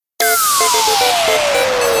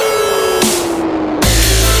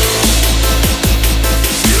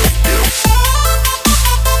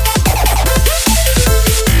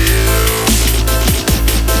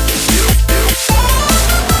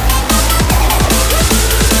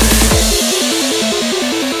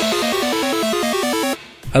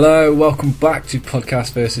Hello, welcome back to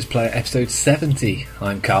Podcast vs. Player episode 70.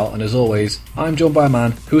 I'm Carl, and as always, I'm joined by a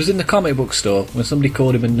man who was in the comic book store when somebody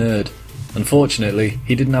called him a nerd. Unfortunately,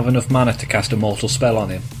 he didn't have enough mana to cast a mortal spell on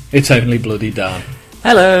him. It's only bloody Dan.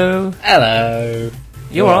 Hello. Hello.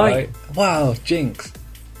 You alright? Wow, jinx.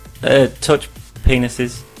 Touch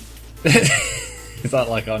penises. Is that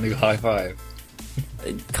like our new high five?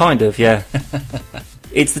 Kind of, yeah.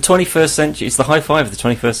 It's the 21st century. It's the high five of the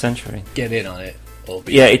 21st century. Get in on it.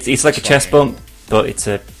 Yeah, it's like a chest bump, but it's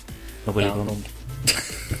a willy bump.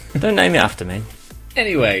 Don't name it after me.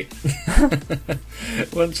 Anyway,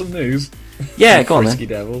 want some news? Yeah, go on Frisky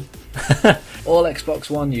then. devil. All Xbox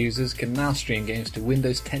One users can now stream games to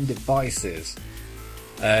Windows 10 devices.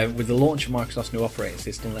 With the launch of Microsoft's new operating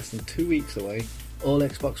system less than 2 weeks away, all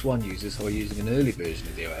Xbox One users who are using an early version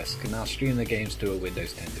of the OS can now stream their games to a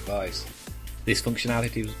Windows 10 device. This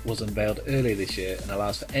functionality was unveiled earlier this year and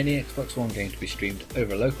allows for any Xbox One game to be streamed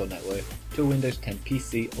over a local network to a Windows 10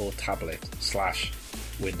 PC or tablet /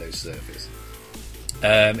 Windows Surface.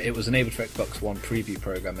 It was enabled for Xbox One Preview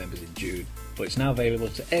Program members in June, but it's now available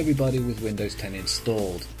to everybody with Windows 10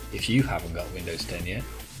 installed. If you haven't got Windows 10 yet,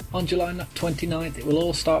 on July 29th it will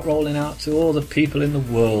all start rolling out to all the people in the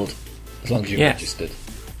world, as long as you're registered.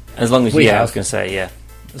 As long as, I was going to say, yeah.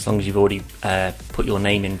 As long as you've already put your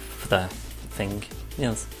name in for the thing.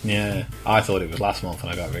 Yes. Yeah, I thought it was last month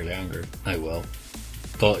and I got really angry. Oh well.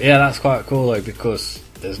 But yeah, that's quite cool though, because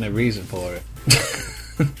there's no reason for it.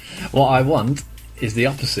 What I want is the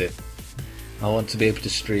opposite. I want to be able to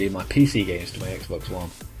stream my PC games to my Xbox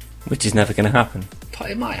One. Which is never going to happen.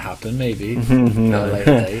 It might happen, maybe, No. at a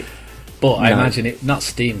later date. But I imagine it, not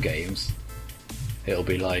Steam games. It'll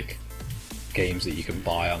be like games that you can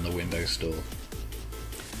buy on the Windows Store.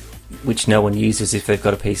 Which no one uses if they've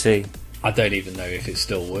got a PC. I don't even know if it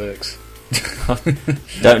still works.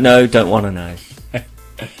 Don't know, don't want to know.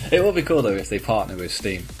 It would be cool though if they partner with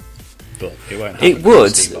Steam, but it won't happen. It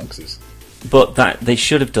would, Steam boxes. But they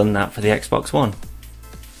should have done that for the Xbox One.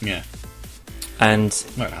 Yeah, and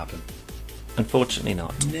won't happen. Unfortunately,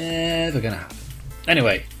 not. Never gonna happen.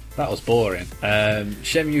 Anyway, that was boring.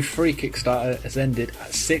 Shenmue 3 Kickstarter has ended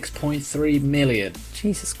at 6.3 million.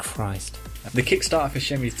 Jesus Christ. The Kickstarter for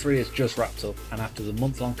Shenmue 3 has just wrapped up, and after the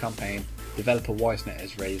month-long campaign, developer Weissnet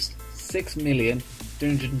has raised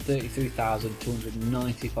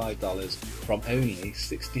 $6,333,295 from only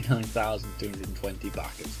 $69,220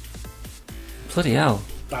 backers. Bloody hell.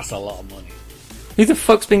 That's a lot of money. Who the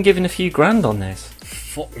fuck's been given a few grand on this?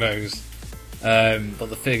 Fuck knows. But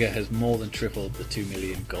the figure has more than tripled the 2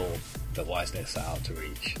 million goal that Weissnet set out to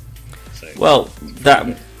reach. So, well,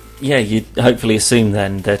 you'd hopefully assume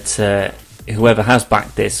then that whoever has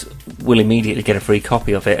backed this will immediately get a free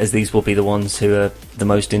copy of it, as these will be the ones who are the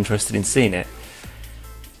most interested in seeing it.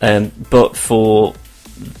 But for,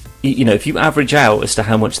 if you average out as to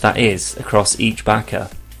how much that is across each backer,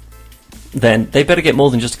 then they better get more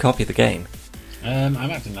than just a copy of the game. I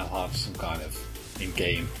imagine they'll have some kind of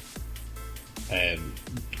in-game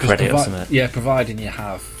credit or something. Yeah, providing you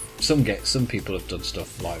have some people have done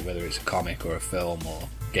stuff like whether it's a comic or a film or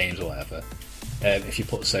games or whatever. If you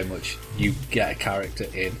put so much, you get a character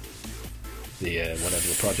in the whatever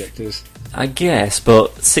the project is. I guess,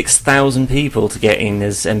 but 6,000 people to get in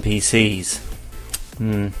as NPCs.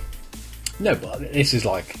 No, but this is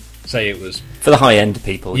like, say it was for the high end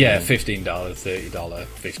people. Yeah, $15, $30,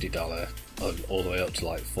 $50, all the way up to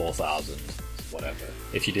like 4,000, whatever.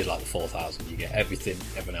 If you did like the 4,000, you get everything.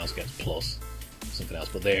 Everyone else gets plus something else,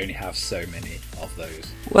 but they only have so many of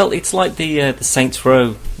those. Well, it's like the Saints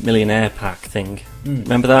Row Millionaire Pack thing.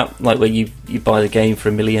 Remember that? Like where you buy the game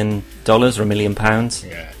for $1 million or £1 million.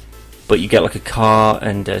 Yeah. But you get like a car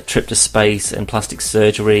and a trip to space and plastic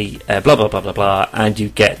surgery, blah blah blah blah blah, and you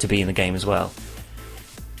get to be in the game as well.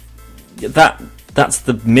 That's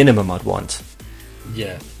the minimum I'd want.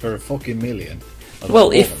 Yeah, for a fucking million. I'd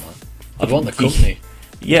want the company.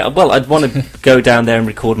 Yeah, well, I'd want to go down there and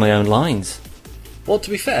record my own lines. Well,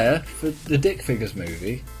 to be fair, for the Dick Figures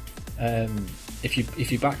movie,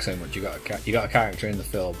 if you back so much, you got a character in the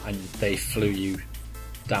film, and they flew you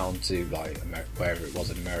down to like wherever it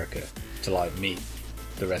was in America to like meet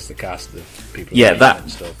the rest of the cast, the people. Yeah,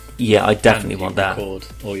 and stuff. Yeah, I definitely want that. Record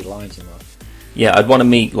all your lines and that. Yeah, I'd want to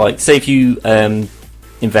meet, like, say if you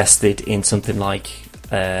invested in something like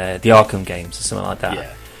the Arkham games or something like that.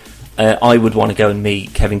 Yeah. I would want to go and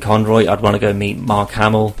meet Kevin Conroy. I'd want to go and meet Mark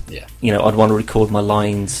Hamill. Yeah. I'd want to record my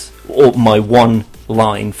lines, or my one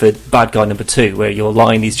line for Bad Guy Number 2, where your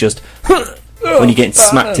line is just when you're getting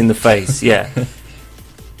smacked in the face. Yeah.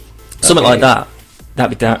 Something like that.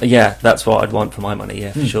 That'd be yeah, that's what I'd want for my money.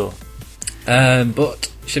 Yeah, for sure. But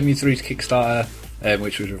Shenmue 3's Kickstarter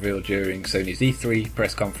which was revealed during Sony's E3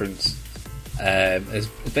 press conference,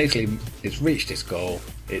 it's reached its goal.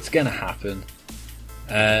 It's going to happen,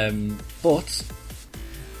 but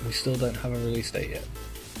we still don't have a release date yet.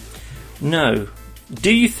 No.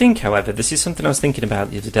 Do you think, however, this is something I was thinking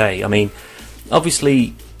about the other day. I mean,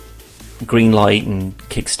 obviously, Greenlight and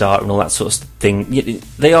Kickstarter and all that sort of thing,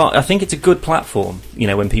 they are. I think it's a good platform,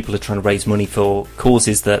 when people are trying to raise money for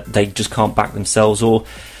causes that they just can't back themselves, or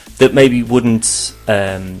that maybe wouldn't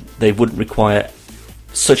require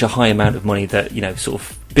such a high amount of money that sort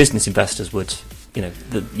of business investors would.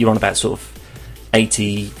 You're on about sort of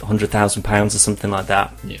 £100,000 or something like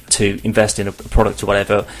that to invest in a product or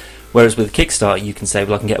whatever. Whereas with Kickstarter, you can say,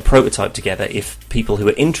 well, I can get a prototype together if people who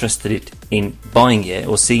are interested in buying it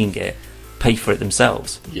or seeing it pay for it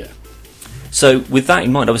themselves. Yeah. So with that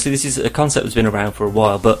in mind, obviously this is a concept that's been around for a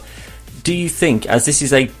while, but do you think, as this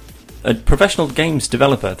is a professional games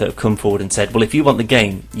developer that have come forward and said, well, if you want the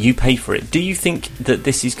game, you pay for it, do you think that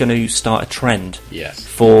this is going to start a trend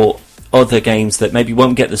for other games that maybe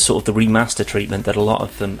won't get the sort of the remaster treatment that a lot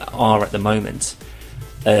of them are at the moment?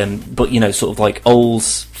 But sort of like old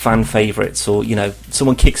fan favourites, or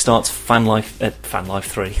someone kickstarts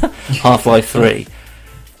Half-Life 3,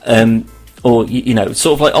 or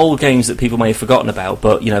sort of like old games that people may have forgotten about,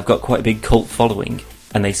 but have got quite a big cult following,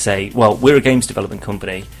 and they say, well, we're a games development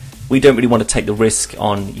company, we don't really want to take the risk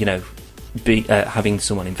on having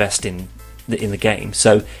someone invest in the game,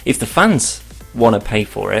 so if the fans want to pay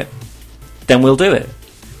for it, then we'll do it,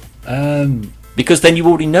 because then you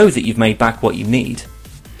already know that you've made back what you need.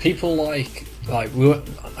 People like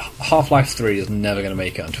Half-Life 3 is never going to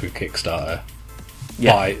make it onto a Kickstarter,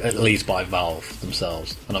 at least by Valve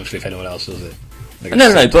themselves, and obviously if anyone else does it,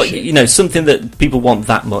 no, but something that people want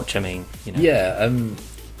that much. I mean,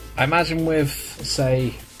 I imagine with,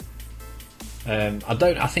 say,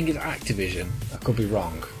 I think it's Activision. I could be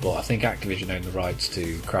wrong, but I think Activision own the rights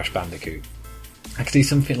to Crash Bandicoot. I could see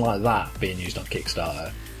something like that being used on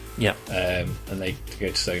Kickstarter. Yeah. And they go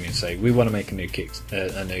to Sony and say, we want to make a new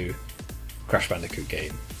Crash Bandicoot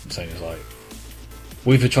game. And Sony's like,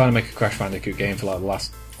 we've been trying to make a Crash Bandicoot game for like the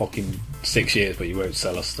last fucking 6 years, but you won't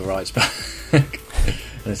sell us the rights back. And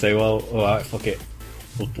they say, well, alright, fuck it.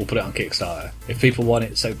 We'll put it on Kickstarter. If people want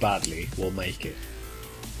it so badly, we'll make it.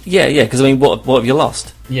 Yeah, because I mean, what have you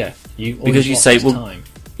lost? Yeah, because you say, well, time.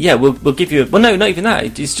 Yeah, we'll give you. Well, no, not even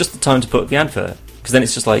that. It's just the time to put up the advert. Because then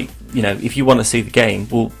it's just like, if you want to see the game,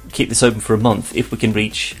 we'll keep this open for a month. If we can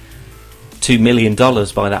reach $2 million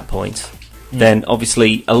by that point, then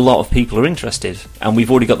obviously a lot of people are interested, and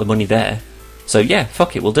we've already got the money there. So yeah,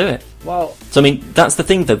 fuck it, we'll do it. Well, so I mean, that's the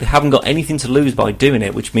thing though. They haven't got anything to lose by doing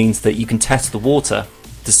it, which means that you can test the water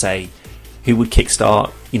to say who would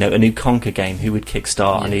kickstart, a new Conker game, who would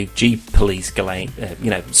kickstart a new G-Police game,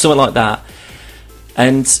 something like that,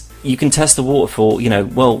 and you can test the water for,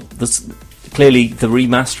 clearly the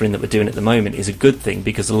remastering that we're doing at the moment is a good thing,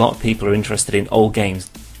 because a lot of people are interested in old games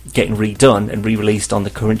getting redone and re-released on the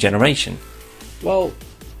current generation. Well,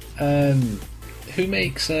 who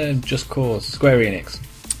makes Just Cause? Square Enix.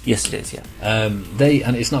 Yes, it is, yeah.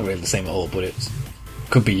 And it's not really the same at all, but it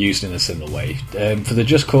could be used in a similar way. For the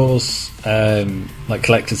Just Cause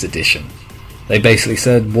collector's edition, they basically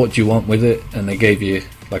said, what do you want with it? And they gave you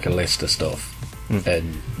like a list of stuff.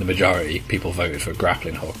 And the majority people voted for a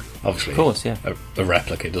grappling hook. Obviously, of course, yeah. A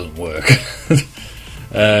replica doesn't work.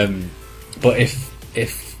 But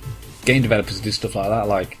if game developers do stuff like that,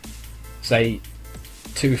 like say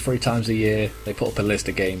 2 or 3 times a year, they put up a list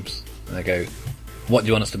of games and they go, "What do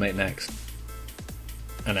you want us to make next?"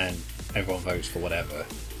 And then everyone votes for whatever,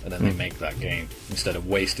 and then they make that game instead of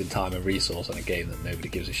wasting time and resource on a game that nobody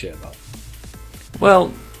gives a shit about.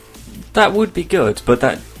 Well, that would be good, but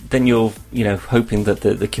then you're hoping that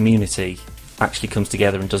the community actually comes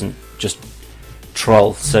together and doesn't just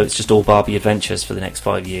troll, so it's just all Barbie adventures for the next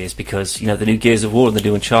 5 years, because the new Gears of War and the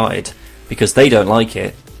new Uncharted, because they don't like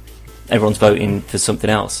it, everyone's voting for something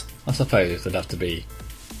else. I suppose there'd have to be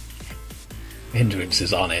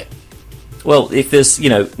hindrances on it. Well, if there's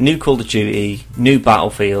new Call of Duty, new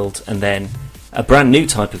Battlefield, and then a brand new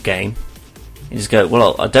type of game, you just go,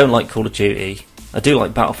 well, I don't like Call of Duty, I do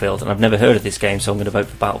like Battlefield, and I've never heard of this game, so I'm going to vote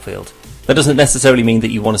for Battlefield. That doesn't necessarily mean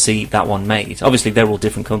that you want to see that one made. Obviously, they're all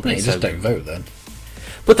different companies. No, you just don't vote then.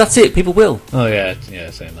 But that's it, people will. Oh, yeah,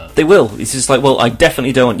 saying that. They will. It's just like, well, I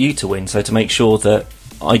definitely don't want you to win, so to make sure that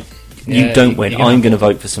you don't win, I'm going to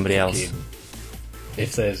vote for somebody else.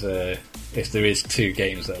 If there is 2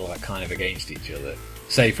 games that are like kind of against each other,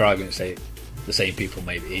 say for argument's sake, the same people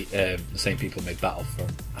made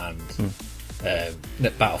Battlefront and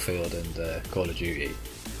Battlefield and Call of Duty.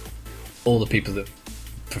 All the people that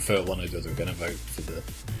prefer one or the other are going to vote for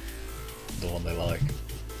the one they like.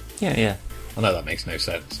 Yeah. I know that makes no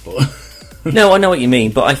sense, but No, I know what you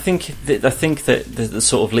mean, but I think that the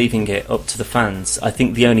sort of leaving it up to the fans. I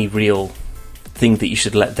think the only real thing that you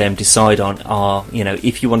should let them decide on are,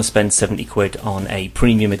 if you want to spend £70 on a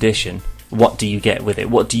premium edition, what do you get with it?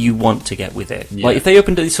 What do you want to get with it? Yeah. Like, if they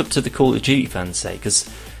opened this up to the Call of Duty fans, say, because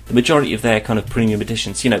the majority of their kind of premium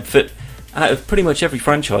editions, for out of pretty much every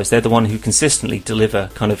franchise, they're the one who consistently deliver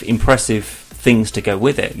kind of impressive things to go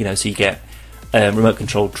with it. So you get remote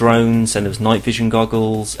controlled drones, and there was night vision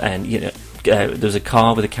goggles, and there was a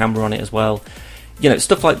car with a camera on it as well.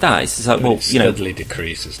 Stuff like that. It's just like, well, it steadily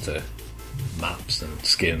decreases to maps and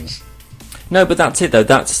skins. No, but that's it though.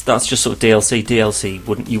 That's just sort of DLC.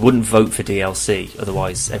 DLC you wouldn't vote for DLC,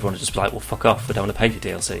 otherwise everyone would just be like, well, fuck off, I don't want to pay for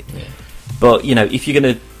DLC. Yeah. But if you're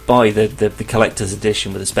going to buy the collector's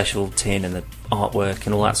edition with the special tin and the artwork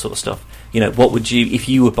and all that sort of stuff, what would you, if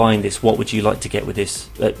you were buying this, what would you like to get with this?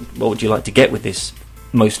 What would you like to get with this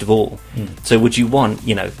most of all? So would you want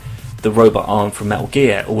the robot arm from Metal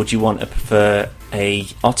Gear, or would you want to prefer a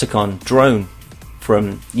Otacon drone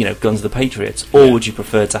from Guns of the Patriots, or would you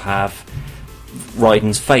prefer to have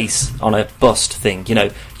Raiden's face on a bust thing?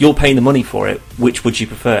 You're paying the money for it. Which would you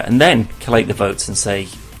prefer? And then collate the votes and say,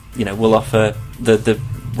 we'll offer the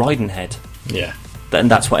Raiden head. Yeah. And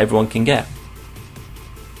that's what everyone can get.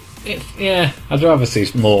 Yeah, I'd rather see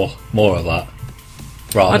more of that.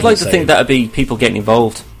 I'd like to think that would be people getting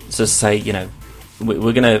involved. So say,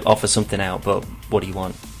 we're going to offer something out, but what do you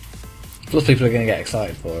want? Plus, people are going to get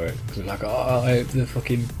excited for it because they're like, I hope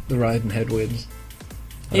the Raiden head wins.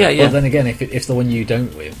 Yeah. But then again, if the one you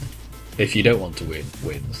don't win, if you don't want to win,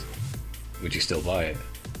 wins, would you still buy it?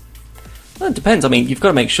 Well, it depends. I mean, you've got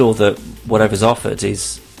to make sure that whatever's offered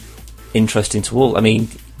is interesting to all. I mean,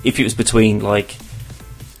 if it was between like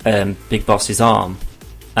Big Boss's arm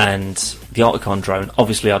and the Otacon drone,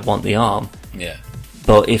 obviously I'd want the arm. Yeah.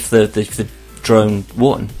 But if the drone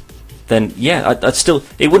won, then yeah, I'd still.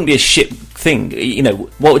 It wouldn't be a shit thing.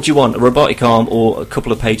 What would you want? A robotic arm or a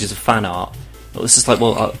couple of pages of fan art? Well, it's just like,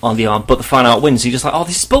 well, on the arm, but the fan art wins. You're just like, oh,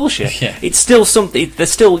 this is bullshit. Yeah. It's still something. There's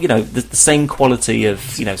still, the same quality of,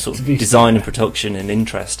 sort of design and production and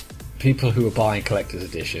interest. People who are buying collector's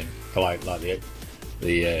edition, for like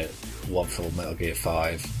the one for Metal Gear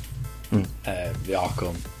 5, the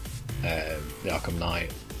Arkham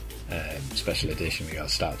Knight special edition, we got a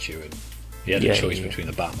statue, and you had a choice between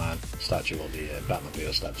the Batman statue or the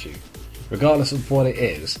Batmobile statue. Regardless of what it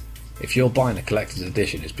is, if you're buying a collector's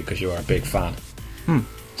edition, it's because you're a big fan.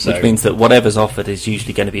 So, which means that whatever's offered is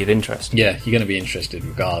usually going to be of interest. Yeah, you're going to be interested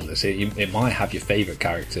regardless. It might have your favourite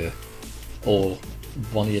character or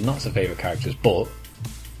one of your not so favourite characters, but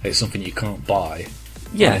it's something you can't buy.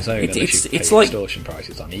 Yeah, on its own it's like extortion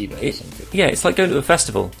prices on eBay or something. Yeah, it's like going to a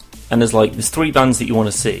festival and there's 3 bands that you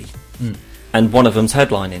want to see, and one of them's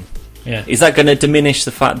headlining. Yeah. Is that going to diminish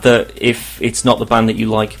the fact that if it's not the band that you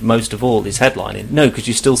like most of all is headlining? No, because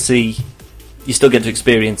you still get to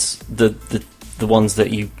experience the ones that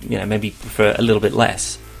you maybe prefer a little bit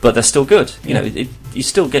less, but they're still good. You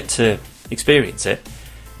still get to experience it.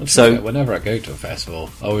 So whenever I go to a festival,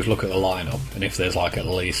 I always look at the lineup, and if there's like at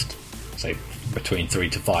least say between 3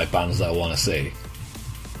 to 5 bands that I want to see,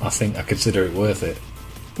 I consider it worth it.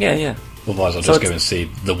 Yeah. Otherwise, I'll just go and see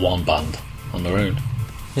the one band on their own.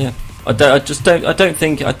 Yeah. I don't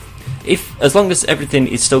think if as long as everything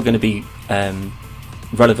is still going to be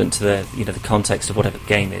relevant to the context of whatever the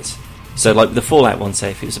game is. So like the Fallout one, say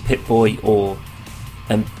if it was a Pip-Boy or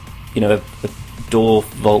a door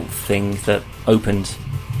vault thing that opened,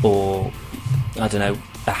 or I don't know,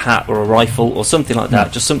 a hat or a rifle or something like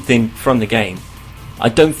that, just something from the game. I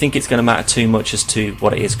don't think it's going to matter too much as to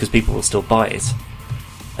what it is because people will still buy it.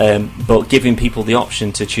 But giving people the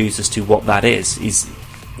option to choose as to what that is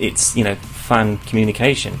it's fan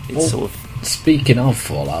communication. It's sort of. Speaking of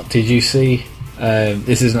Fallout, did you see?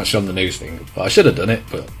 This isn't actually on the news thing, but I should have done it,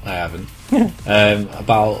 but I haven't.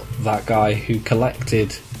 About that guy who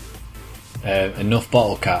collected enough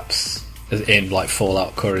bottle caps in like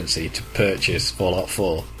Fallout currency to purchase Fallout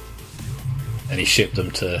 4, and he shipped them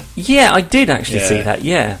to. Yeah, I did actually see that.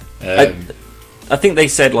 Yeah, I think they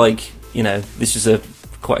said this was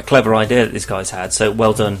quite a clever idea that this guy's had. So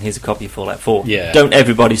well done. Here's a copy of Fallout 4. Yeah. Don't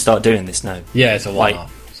everybody start doing this now. Yeah, it's a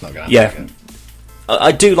one-off. It's not going to happen. Yeah.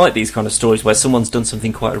 I do like these kind of stories where someone's done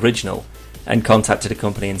something quite original and contacted a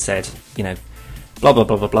company and said, blah, blah,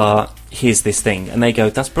 blah, blah, blah, here's this thing. And they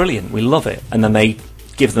go, that's brilliant, we love it. And then they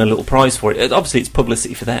give them a little prize for it. Obviously, it's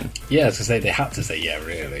publicity for them. Yeah, as I say, they had to say, yeah,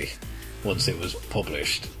 really, once it was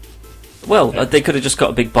published. Well, they could have just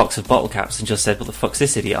got a big box of bottle caps and just said, "What the fuck's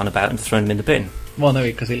this idiot on about?" and thrown them in the bin. Well, no,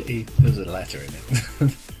 because there was a letter in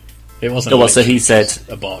it. It wasn't. Oh, well, so he said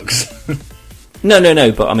a box.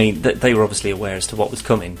 No. But I mean, they were obviously aware as to what was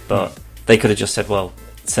coming. But they could have just said, "Well,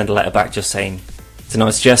 send a letter back, just saying it's a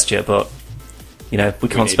nice gesture, but we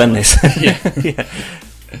can't spend this." Yeah.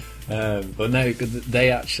 But no,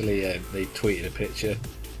 they actually they tweeted a picture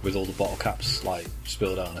with all the bottle caps like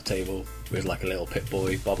spilled out on a table with like a little Pit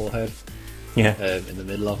Boy bobblehead. Yeah. In the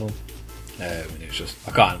middle of them, and it was just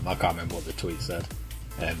I can't remember what the tweet said,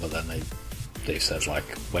 but then they said like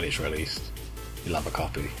when it's released, you'll have a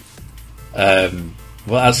copy.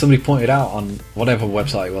 Well, as somebody pointed out on whatever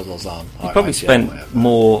website it was on, you probably spent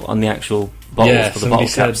more on the actual bottles for the bottle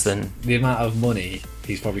caps than the amount of money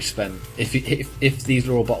he's probably spent. If these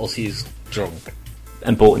are all bottles he's drunk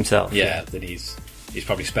and bought himself, then he's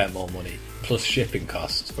probably spent more money plus shipping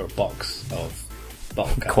costs for a box of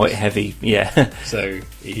bottle caps. Quite heavy, yeah. So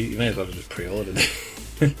he may as well have just pre-ordered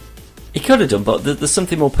it. He could have done, but there's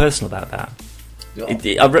something more personal about that. Oh.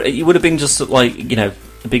 It would have been just like a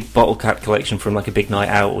big bottle cap collection from like a big night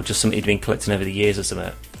out, or just something he'd been collecting over the years or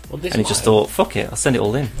something. Well, and he just thought, "Fuck it, I'll send it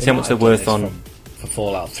all in. See how much they're worth on." For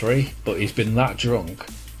Fallout 3, but he's been that drunk.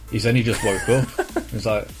 He's only just woke up. He's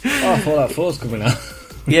like, "Oh, Fallout 4's coming out."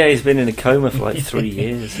 Yeah, he's been in a coma for like 3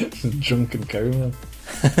 years. Drunken coma.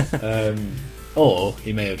 Or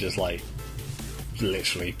he may have just like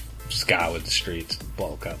literally scoured the streets with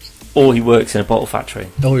bottle caps. Or he works in a bottle factory.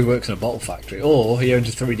 Or he works in a bottle factory. Or he owns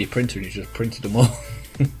a 3D printer and he just printed them all.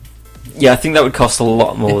 Yeah, I think that would cost a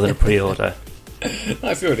lot more than a pre-order.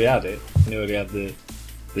 If he already had it. He already had the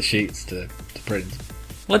sheets to print.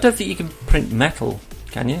 Well, I don't think you can print metal,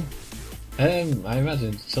 can you? I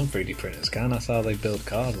imagine some 3D printers can. That's how they build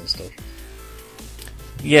cars and stuff.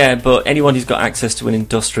 Yeah, but anyone who's got access to an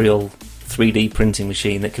industrial 3D printing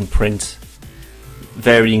machine that can print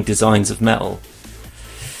varying designs of metal,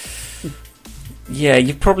 yeah,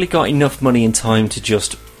 you've probably got enough money and time to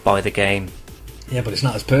just buy the game. Yeah, but it's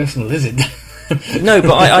not as personal, is it? No,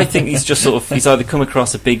 but I think he's either come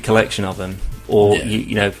across a big collection of them, or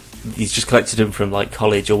he's just collected them from like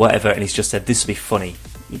college or whatever, and he's just said this will be funny.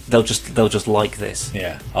 They'll just like this.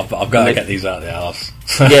 Yeah, I've got to get these out of the house.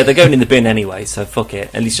 Yeah, they're going in the bin anyway, so fuck it.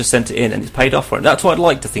 And he's just sent it in, and it's paid off for it. That's what I'd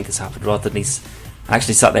like to think has happened, rather than he's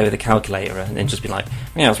actually sat there with a calculator and then just been like,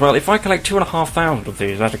 yes, well, if I collect 2,500 of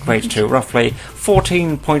these, that equates to roughly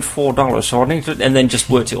 $14.4. So I need to, and then just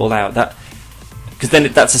worked it all out. Because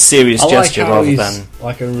then that's a serious gesture rather than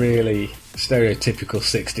like a really stereotypical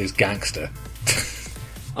 60s gangster.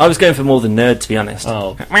 I was going for more than nerd, to be honest.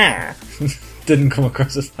 Oh. Didn't come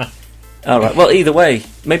across as that. Alright, well, either way,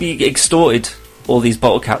 maybe he extorted all these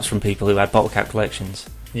bottle caps from people who had bottle cap collections.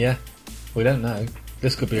 Yeah, we don't know.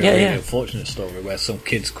 This could be a really unfortunate story where some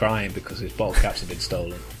kid's crying because his bottle caps have been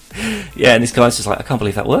stolen. Yeah, and this guy's just like, I can't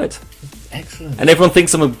believe that worked. Excellent. And everyone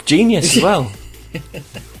thinks I'm a genius as well.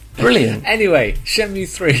 Brilliant. Anyway, Shenmue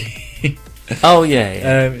 3. Oh,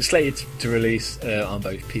 yeah. It's slated to release on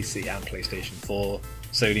both PC and PlayStation 4.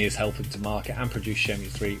 Sony is helping to market and produce Shenmue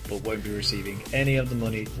 3, but won't be receiving any of the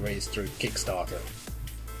money raised through Kickstarter.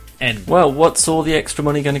 Well, what's all the extra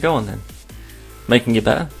money going to go on then? Making it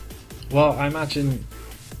better? Well, I imagine,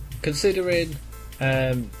 considering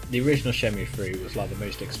the original Shenmue 3 was like the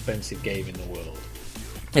most expensive game in the world.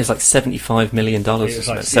 It was like $75 million. It was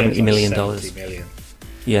like $70 million. $70 million.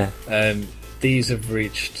 Yeah. These have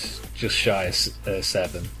reached just shy of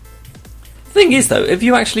 7. The thing is, though, have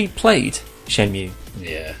you actually played Shenmue?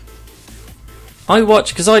 Yeah. I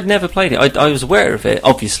watched, because I'd never played it. I was aware of it,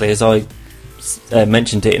 obviously, as I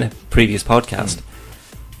mentioned it in a previous podcast.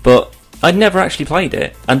 But I'd never actually played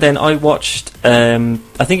it. And then I watched, I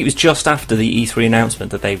think it was just after the E3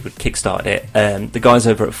 announcement that they would kickstart it, the guys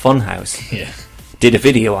over at Funhouse did a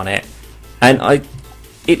video on it. And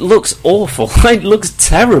it looks awful. It looks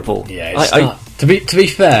terrible. Yeah, it's not. To be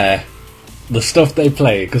fair, the stuff they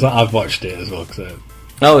play, because I've watched it as well, because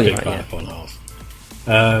big fan of Funhouse.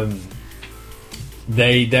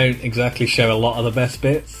 They don't exactly show a lot of the best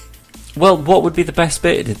bits. Well, what would be the best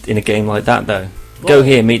bit in a game like that, though? Well, go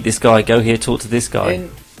here, meet this guy. Go here, talk to this guy.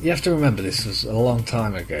 You have to remember, this was a long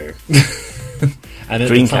time ago. And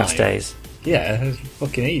Dreamcast days. Yeah, it was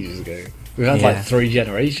fucking ages ago. We've had like 3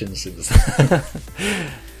 generations since.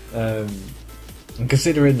 And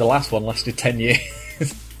considering the last one lasted 10 years,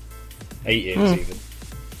 8 years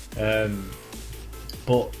even.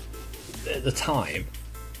 But at the time,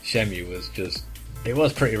 Shenmue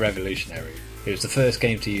was pretty revolutionary. It was the first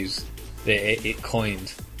game to use it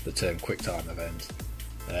coined the term QuickTime event.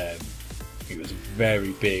 It was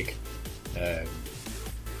very big. It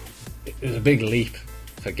was a big leap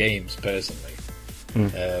for games personally,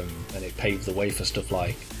 and it paved the way for stuff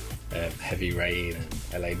like Heavy Rain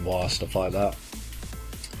and LA Noire, stuff like that.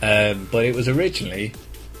 But it was originally,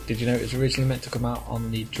 did you know it was originally meant to come out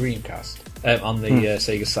on the Dreamcast, on the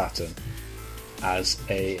Sega Saturn, as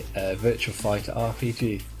a Virtua Fighter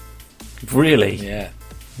RPG. Really? Yeah.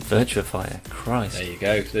 Virtua Fighter, Christ. There you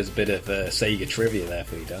go. There's a bit of Sega trivia there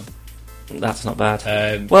for you, Dan. That's not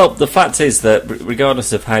bad. Well, the fact is that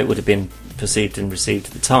regardless of how it would have been perceived and received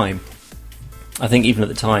at the time, I think even at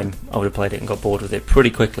the time I would have played it and got bored with it pretty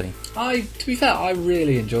quickly. To be fair, I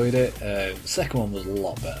really enjoyed it. The second one was a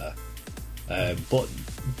lot better. But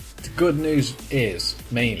the good news is,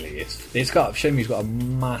 mainly, Shenmue's got a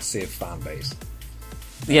massive fan base.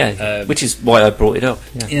 Yeah, which is why I brought it up.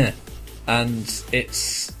 Yeah. And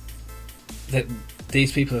it's that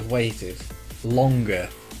these people have waited longer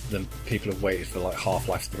than people have waited for like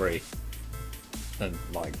Half-Life 3 and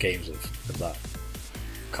like games of that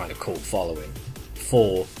kind of cult following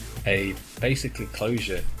for a basically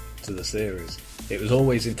closure to the series. It was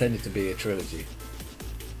always intended to be a trilogy,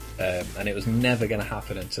 and it was never going to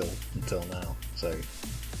happen until now. So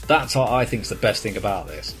that's what I think is the best thing about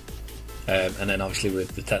this. And then obviously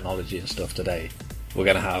with the technology and stuff today, we're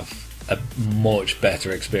going to have a much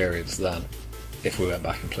better experience than if we went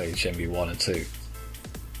back and played Shenmue 1 and 2.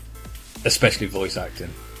 Especially voice acting.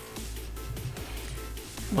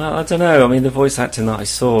 Well, I don't know. I mean, the voice acting that I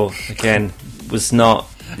saw, again, was not...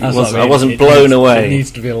 I wasn't blown away. It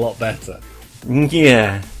needs to be a lot better.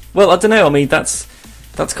 Yeah. Well, I don't know. I mean, that's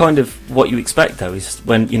kind of what you expect, though, is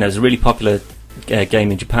when, there's a really popular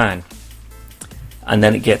game in Japan, and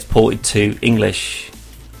then it gets ported to English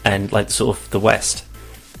and, like, sort of the West.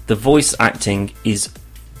 The voice acting is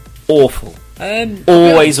awful.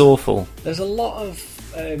 Always awful. There's a lot of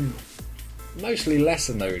mostly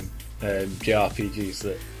lesser known JRPGs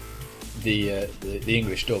that the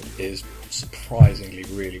English dub is surprisingly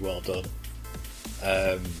really well done.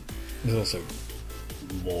 There's also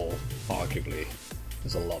more, arguably,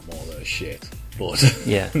 there's a lot more that are shit. But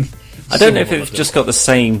yeah, I don't know if it's just got the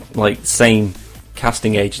same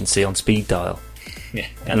casting agency on speed dial. Yeah,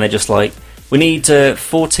 and they're just like, we need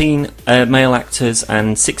 14 male actors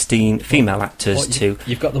and 16 female actors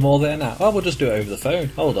You've got them all there now. Oh, we'll just do it over the phone.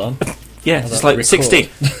 Hold on. Yeah, it's like record. 16.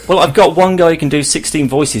 Well, I've got one guy who can do 16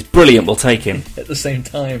 voices. Brilliant, we'll take him. At the same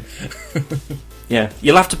time. Yeah,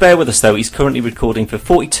 you'll have to bear with us, though. He's currently recording for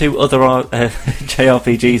 42 other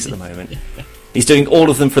JRPGs at the moment. He's doing all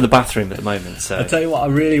of them for the bathroom at the moment. So I'll tell you what I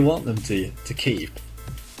really want them to keep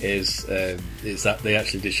is that they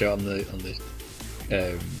actually did show on the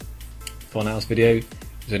Funhouse video is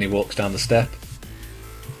when he walks down the step,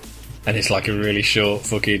 and it's like a really short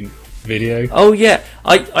fucking video. Oh yeah,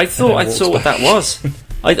 I thought I saw what that was.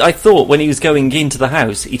 I thought when he was going into the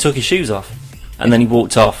house, he took his shoes off, and then he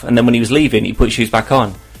walked off, and then when he was leaving, he put his shoes back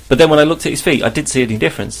on. But then when I looked at his feet, I didn't see any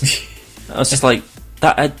difference. I was just like,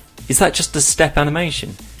 is that just a step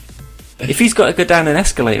animation? If he's got to go down an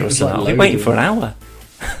escalator or something, I'll be waiting for an hour.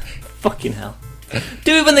 Fucking hell.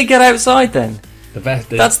 Do it when they get outside then.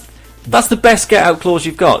 That's the best get out clause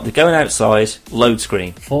you've got. They're going outside, load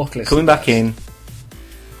screen. Forklift. Coming back in.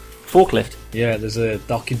 Forklift. Yeah, there's a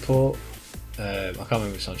docking port. I can't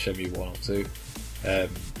remember if it's on Shenmue 1 or 2.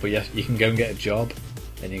 But yeah, you can go and get a job,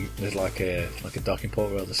 and there's like a docking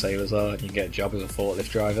port where all the sailors are, and you can get a job as a forklift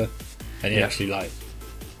driver, and you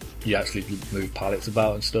actually move pallets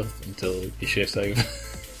about and stuff until your shift's over.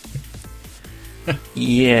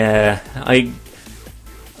 Yeah, I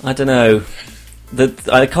don't know.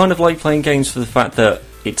 I kind of like playing games for the fact that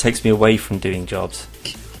it takes me away from doing jobs.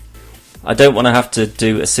 I don't want to have to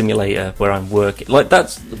do a simulator where I'm working. Like,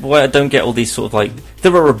 that's why I don't get all these sort of like...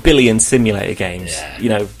 There are a billion simulator games,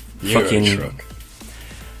 fucking... Truck.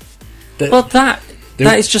 Well, that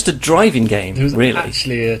is just a driving game, there was really.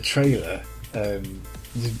 Actually a trailer,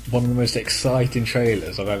 one of the most exciting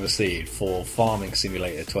trailers I've ever seen for Farming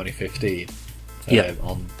Simulator 2015.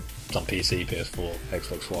 On PC, PS4,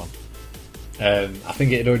 Xbox One. I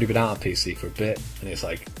think it had already been out on PC for a bit, and it's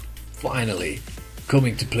like, finally,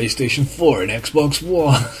 coming to PlayStation 4 and Xbox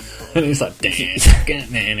One. And it's like, it's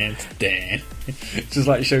just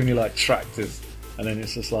like showing you like tractors, and then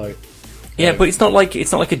it's just like... Yeah, but it's not like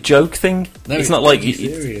a joke thing. No, it's not like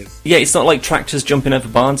serious. It's not like tractors jumping over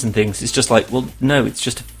barns and things. It's just like, well, no, it's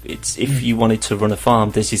if you wanted to run a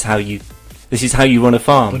farm, this is how you run a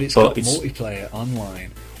farm. But it's got multiplayer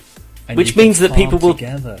online, and which means that people will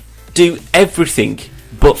do everything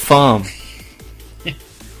but farm.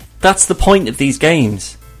 That's the point of these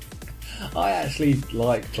games. I actually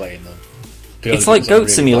like playing them. It's like Goat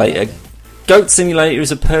Simulator. Goat Simulator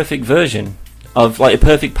is a perfect version of like a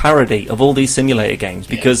perfect parody of all these simulator games,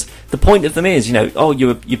 because the point of them is, you know, oh,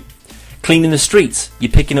 you're cleaning the streets,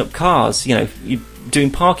 you're picking up cars, you know, you're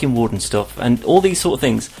doing parking warden stuff and all these sort of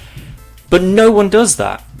things, but no one does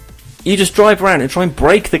that. You just drive around and try and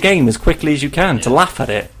break the game as quickly as you can to laugh at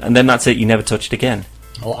it, and then that's it, you never touch it again.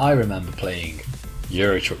 Well, I remember playing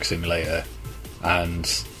Euro Truck Simulator,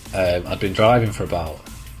 and I'd been driving for about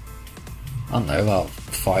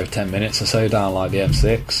 5-10 minutes or so down like the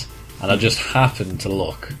M6, and I just happened to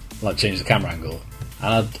look, like change the camera angle,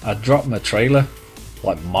 and I'd dropped my trailer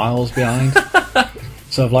like miles behind.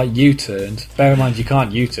 So I've like U-turned. Bear in mind you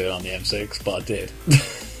can't U-turn on the M6, but I did.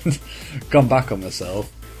 Gone back on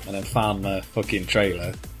myself and then found my fucking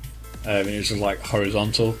trailer, and it was just like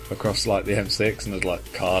horizontal across like the M6, and there's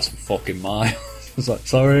like cars for fucking miles. I was like,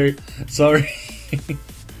 sorry.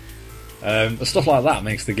 But stuff like that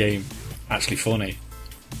makes the game actually funny.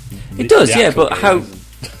 It does, yeah,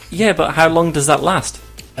 but how long does that last?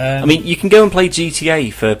 I mean, you can go and play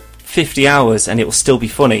GTA for 50 hours and it will still be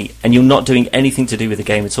funny, and you're not doing anything to do with the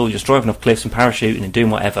game at all. You're just driving off cliffs and parachuting and doing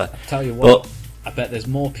whatever. Tell you what, I bet there's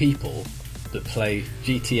more people that play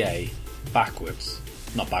GTA backwards.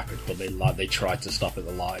 Not backwards, but they try to stop at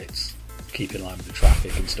the lights, keep in line with the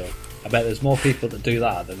traffic and stuff. I bet there's more people that do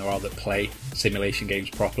that than there are that play simulation games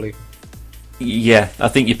properly. Yeah, I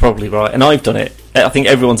think you're probably right, and I've done it. I think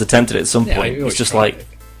everyone's attempted it at some point. It's just like,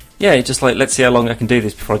 it's just like, let's see how long I can do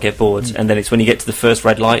this before I get bored. And then it's when you get to the first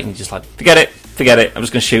red light and you're just like, forget it, I'm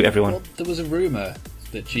just going to shoot everyone. Well, there was a rumour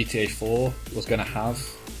that GTA 4 was going to have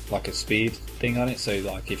like a speed thing on it, so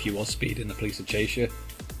like if you was speeding, the police would chase you.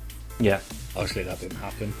 Yeah. Obviously that didn't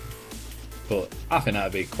happen, but I think that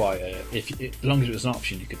would be quite as long as it was an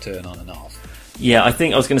option you could turn on and off. Yeah, I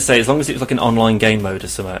think I was going to say, as long as it was like an online game mode or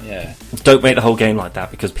something. Yeah. Don't make the whole game like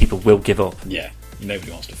that, because people will give up. Yeah,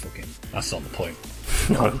 nobody wants to fucking... That's not the point.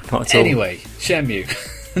 No, not at all. Anyway, Shenmue.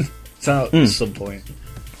 So at some point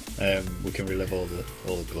we can relive all the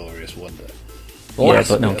glorious wonder. Yeah,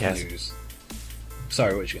 but no one cares. News.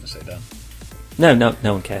 Sorry, what were you going to say, Dan?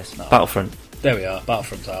 No one cares. No. Battlefront. There we are.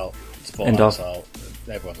 Battlefront's out. Fallout's out.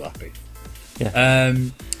 Everyone's happy. Yeah.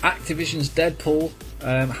 Activision's Deadpool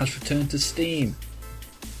has returned to Steam,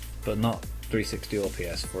 but not 360 or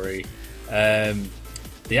PS3.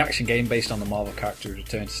 The action game based on the Marvel character has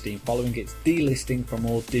returned to Steam following its delisting from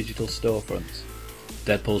all digital storefronts.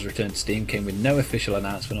 Deadpool's return to Steam came with no official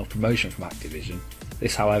announcement or promotion from Activision.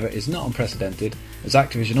 This, however, is not unprecedented, as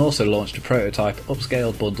Activision also launched a prototype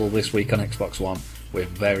upscaled bundle this week on Xbox One with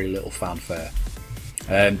very little fanfare.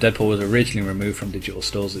 Deadpool was originally removed from digital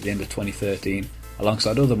stores at the end of 2013,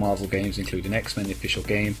 alongside other Marvel games including X-Men The Official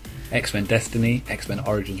Game, X-Men Destiny, X-Men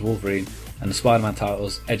Origins Wolverine, and the Spider-Man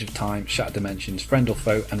titles Edge of Time, Shattered Dimensions, Friend or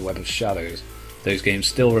Foe, and Web of Shadows. Those games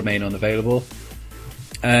still remain unavailable,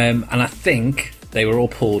 and I think they were all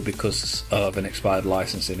pulled because of an expired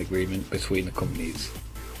licensing agreement between the companies.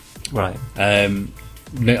 Right. I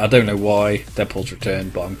don't know why Deadpool's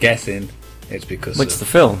returned, but I'm guessing it's because of the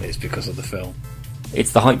film. It's because of the film.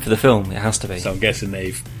 It's the hype for the film. It has to be. So I'm guessing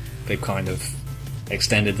they've kind of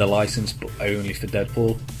extended the license, but only for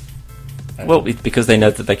Deadpool. Well, it's because they know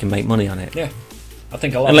that they can make money on it. Yeah, I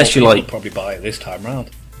think a lot Unless more you people probably buy it this time round.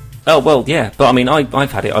 Oh well, yeah, but I mean,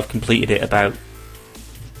 I've had it. I've completed it about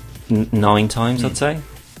 9 times, I'd say,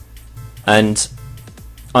 and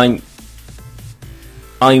I'm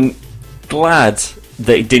glad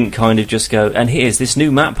that it didn't kind of just go, and here's this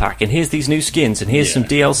new map pack, and here's these new skins, and here's some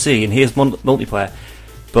DLC, and here's multiplayer.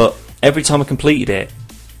 But every time I completed it,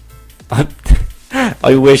 I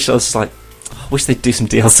wish I was like, I wish they'd do some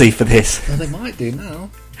DLC for this. Well, they might do now.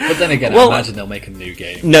 But then again, I imagine they'll make a new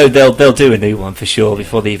game. No, they'll do a new one for sure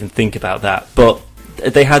before they even think about that. But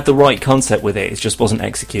they had the right concept with it. It just wasn't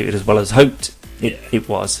executed as well as hoped it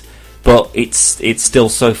was. But it's still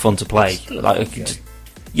so fun to play.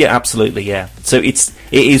 Yeah, absolutely, yeah. So it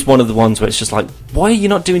is one of the ones where it's just like, why are you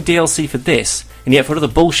not doing DLC for this? And yet for other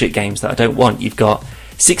bullshit games that I don't want, you've got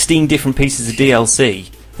 16 different pieces of DLC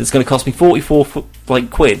that's going to cost me 44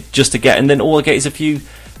 quid just to get, and then all I get is a few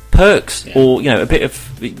perks or a bit of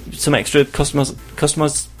some extra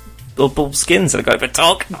customizable skins that I go for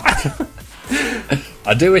talk.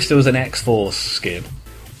 I do wish there was an X-Force skin,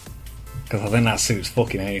 because I think that suits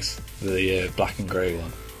fucking ace, the black and grey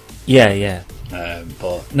one. Yeah.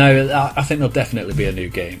 But no, I think there'll definitely be a new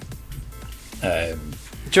game.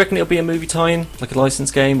 Do you reckon it'll be a movie tie-in, like a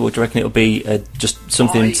licensed game, or do you reckon it'll be just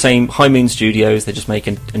something same High Moon Studios? They're just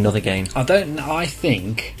making another game. I don't know. I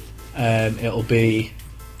think it'll be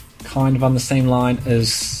kind of on the same line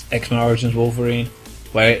as X-Men Origins Wolverine,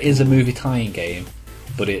 where it is a movie tie-in game,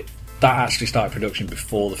 but that actually started production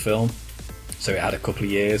before the film, so it had a couple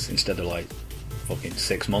of years instead of like fucking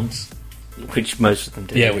 6 months. Which most of them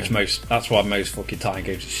do. Yeah, that's why most fucking tie-in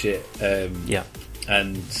games are shit. Yeah.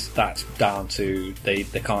 And that's down to they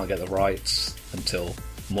can't get the rights until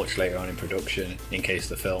much later on in production in case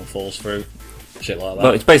the film falls through. Shit like that.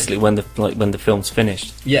 Well, it's basically when the film's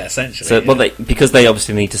finished. Yeah, essentially. So, yeah. well, because they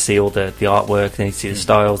obviously need to see all the artwork, they need to see the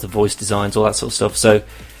styles, the voice designs, all that sort of stuff. So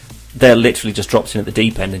they're literally just dropped in at the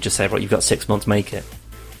deep end and just say, right, you've got 6 months, make it.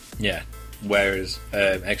 Yeah. Whereas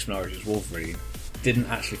X-Men Origins Wolverine didn't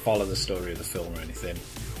actually follow the story of the film or anything,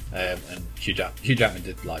 and Hugh Jackman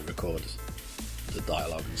did like record the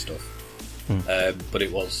dialogue and stuff, but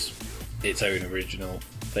it was its own original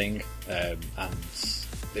thing, and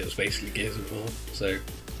it was basically Gears of War, so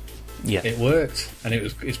yeah, it worked, and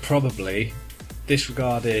it's probably,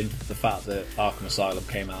 disregarding the fact that Arkham Asylum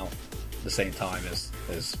came out at the same time as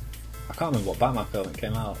I can't remember what Batman film it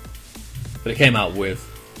came out, but it came out with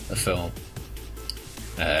a film.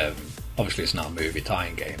 Obviously it's not a movie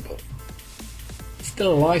tie-in game, but it's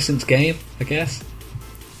still a licensed game, I guess.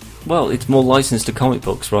 Well, it's more licensed to comic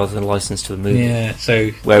books rather than licensed to a movie. Yeah,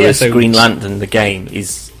 so... Whereas Green Lantern, the game,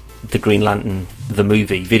 is the Green Lantern, the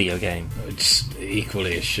movie, video game. It's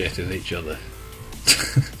equally as shit as each other.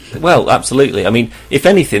 Well, absolutely. I mean, if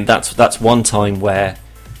anything, that's one time where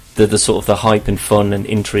the sort of the hype and fun and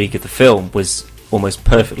intrigue of the film was almost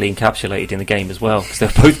perfectly encapsulated in the game as well, because they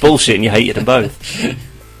were both bullshit and you hated them both.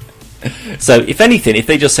 So, if anything, if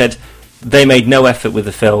they just said they made no effort with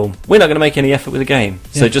the film, we're not going to make any effort with the game.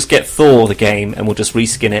 So just get Thor the game and we'll just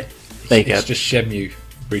reskin it. There you go. It's just Shenmue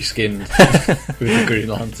reskinned with the Green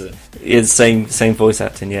Lantern. It's same voice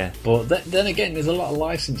acting, yeah. But then again, there's a lot of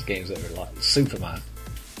licensed games that are like Superman.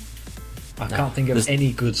 I can't think of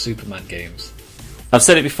any good Superman games. I've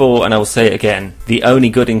said it before and I will say it again. The only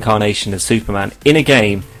good incarnation of Superman in a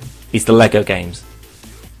game is the Lego games.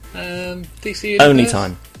 DC Universe? Only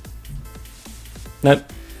time. Nope.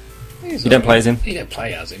 You don't play as him? You don't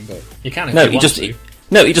play as him, but you can if No, you want to.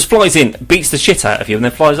 No, he just flies in, beats the shit out of you, and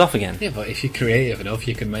then flies off again. Yeah, but if you're creative enough,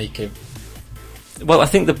 you can make him. Well, I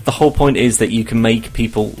think the whole point is that you can make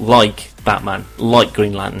people like Batman, like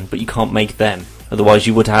Green Lantern, but you can't make them. Otherwise,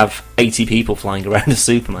 you would have 80 people flying around as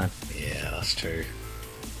Superman. Yeah, that's true.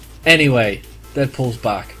 Anyway, Deadpool's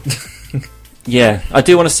back. Yeah, I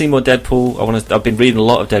do want to see more Deadpool. I've been reading a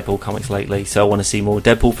lot of Deadpool comics lately, so I want to see more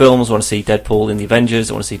Deadpool films. I want to see Deadpool in the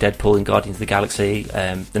Avengers. I want to see Deadpool in Guardians of the Galaxy.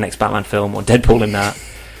 The next Batman film, or Deadpool in that.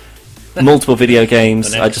 Multiple video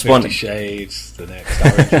games. The next I just want 50 Shades. The next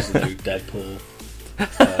Orange is the New Deadpool.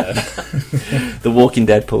 The Walking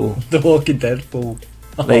Deadpool. The Walking Deadpool.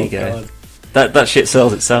 Oh, there you go. God. That shit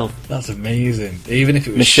sells itself. That's amazing. Even if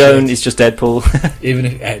it was Michonne is just Deadpool. Even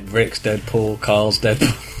if Rick's Deadpool, Carl's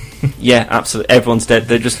Deadpool. Yeah, absolutely. Everyone's dead.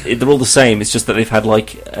 They're all the same. It's just that they've had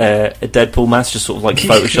like a Deadpool mask just sort of like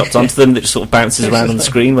photoshopped onto them that just sort of bounces around on the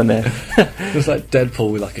screen when they're. It's like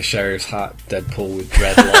Deadpool with like a sheriff's hat, Deadpool with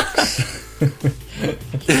dreadlocks,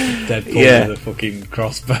 Deadpool with a fucking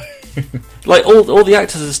crossbow. Like all the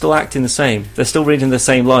actors are still acting the same. They're still reading the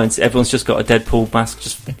same lines. Everyone's just got a Deadpool mask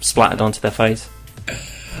just splattered onto their face.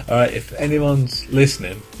 All right, if anyone's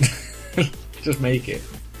listening, just make it.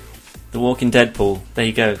 The Walking Deadpool. There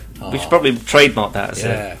you go. We should probably trademark that as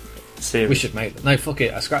a series. We should make that. No, fuck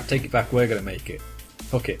it. Take it back. We're going to make it.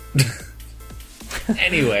 Fuck it.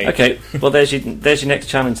 Anyway. Okay, well, there's your next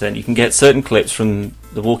challenge then. You can get certain clips from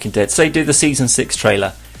The Walking Dead. Say do the Season 6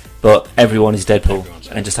 trailer, but everyone is Deadpool.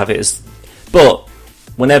 And just have it as... But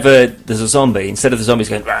whenever there's a zombie, instead of the zombies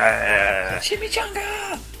going...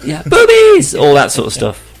 Chimichanga! Yeah, boobies! All that sort of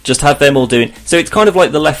stuff. Just have them all doing... So it's kind of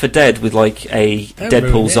like the Left 4 Dead with like a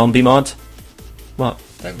Deadpool zombie mod. What?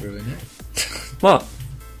 Don't ruin it. What?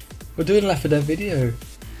 We're doing a Left 4 Dead video.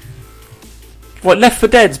 What, Left 4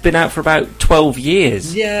 Dead's been out for about 12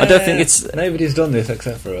 years. Yeah. I don't think it's... Nobody's done this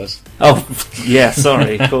except for us. Oh, yeah,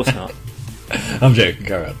 sorry, of course not. I'm joking,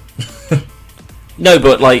 carry on. No,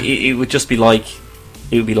 but like it would just be like...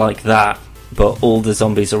 It would be like that, but all the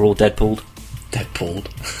zombies are all Deadpooled. Deadpooled.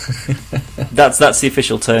 That's the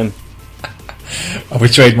official term. Are we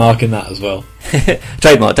trademarking that as well?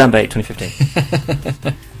 Trademark, Danbait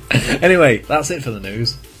 2015. Anyway, that's it for the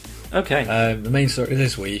news. Okay. The main story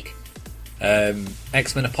this week,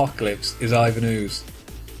 X-Men Apocalypse is Ivan Ooze.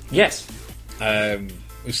 Yes.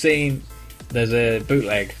 We've seen there's a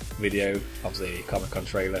bootleg video of the Comic-Con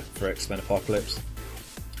trailer for X-Men Apocalypse.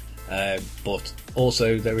 But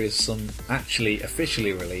also there is some actually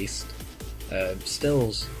officially released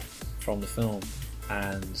stills from the film,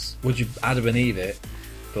 and would you Adam and Eve it,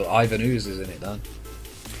 but Ivan Ooze is in it, Dan.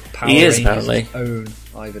 He is, apparently. Own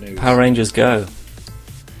Ivan Ooze. Power Rangers Go.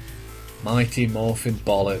 Mighty Morphin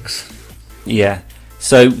Bollocks. Yeah.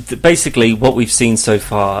 So basically, what we've seen so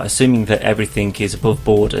far, assuming that everything is above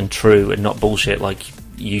board and true and not bullshit like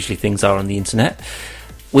usually things are on the internet,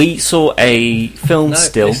 we saw a film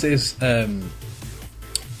still. This is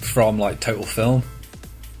from like Total Film.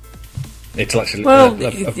 It's actually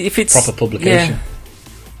if it's proper publication.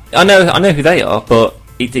 Yeah. I know who they are, but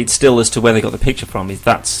it's still as to where they got the picture from.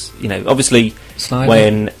 That's obviously Snyder.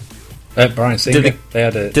 When Bryan Singer,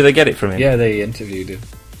 did they get it from him? Yeah, they interviewed him.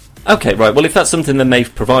 Okay, right. Well, if that's something that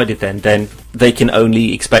they've provided, then they can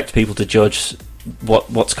only expect people to judge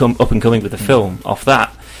what's come up and coming with the film off that.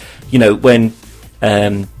 When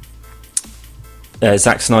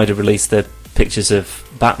Zack Snyder released the pictures of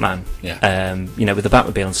Batman, with the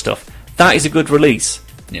Batmobile and stuff, that is a good release.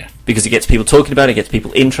 Yeah, because it gets people talking about it, gets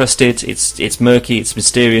people interested. It's murky, it's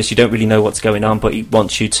mysterious. You don't really know what's going on, but it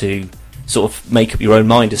wants you to sort of make up your own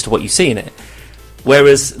mind as to what you see in it.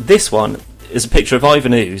 Whereas this one is a picture of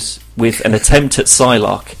Ivan Ooze with an attempt at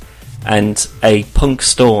Psylocke and a punk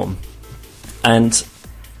Storm, and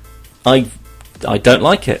I don't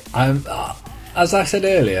like it. As I said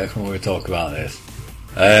earlier when we were talking about this,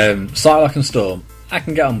 Psylocke and Storm, I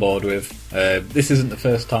can get on board with. This isn't the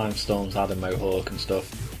first time Storm's had a mohawk and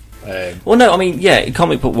stuff. Well, no, I mean, yeah,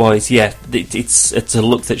 comic book wise, yeah, it's a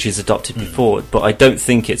look that she's adopted before, but I don't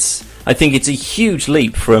think it's. I think it's a huge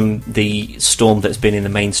leap from the Storm that's been in the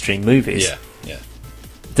mainstream movies. Yeah.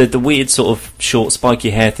 The weird sort of short spiky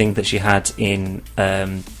hair thing that she had in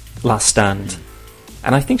Last Stand,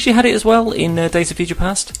 and I think she had it as well in Days of Future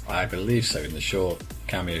Past. I believe so, in the short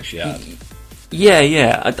cameo she had.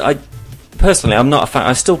 Yeah. I personally, I'm not a fan.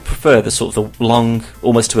 I still prefer the sort of the long,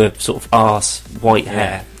 almost to a sort of arse white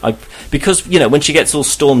hair. Because when she gets all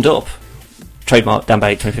stormed up, trademark Dan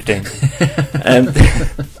Bay 2015.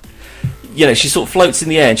 She sort of floats in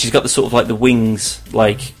the air, and she's got the sort of like the wings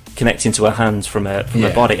like connecting to her hands from her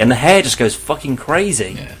body, and the hair just goes fucking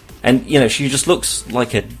crazy. Yeah. And she just looks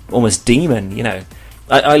like a almost demon.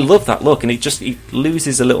 I love that look, and it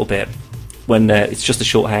loses a little bit when it's just a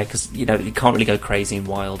short hair, because you can't really go crazy and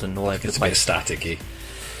wild and all over the place. It's a bit staticky.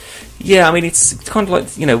 Yeah, I mean it's kind of like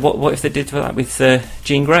what if they did that with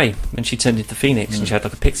Jean Grey when she turned into Phoenix and she had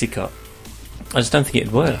like a pixie cut. I just don't think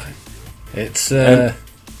it'd work. It's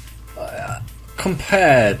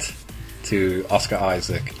compared to Oscar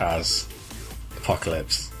Isaac as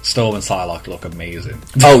Apocalypse, Storm and Psylocke look amazing.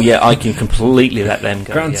 Oh yeah, I can completely let them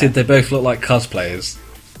go. Granted, they both look like cosplayers.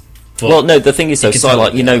 Well, no, the thing is though,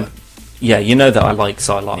 Psylocke, you know that I like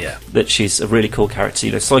Psylocke. Yeah. That she's a really cool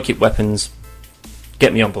character. Psychic weapons,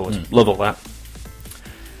 get me on board. Love all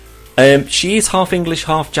that. She is half English,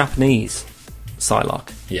 half Japanese,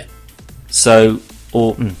 Psylocke. Yeah. So,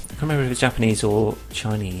 I can't remember if it's Japanese or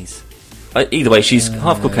Chinese. Either way, she's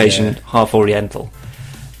half Caucasian, half Oriental.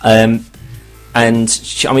 And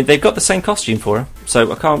they've got the same costume for her, so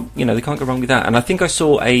they can't go wrong with that. And I think I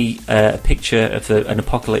saw a picture of an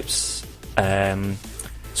Apocalypse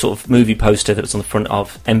sort of movie poster that was on the front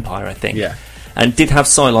of Empire, I think. Yeah. And did have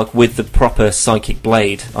Psylocke with the proper psychic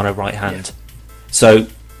blade on her right hand. Yeah. So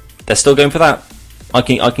they're still going for that. I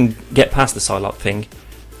can get past the Psylocke thing.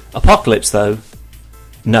 Apocalypse, though,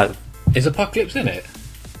 no. Is Apocalypse in it?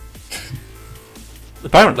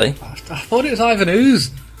 Apparently. I thought it was Ivan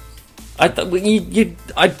Ooze. I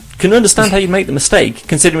can understand how you make the mistake,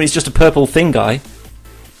 considering he's just a purple thing guy.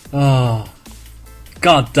 Oh,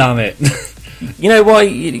 god damn it! You know why?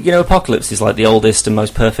 Apocalypse is like the oldest and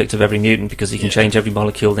most perfect of every mutant, because he can change every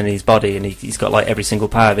molecule in his body, and he's got like every single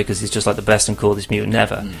power because he's just like the best and coolest mutant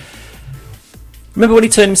ever. Remember when he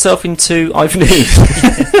turned himself into Ivan Ooze?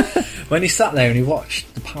 When he sat there and he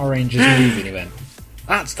watched the Power Rangers movie, and he went,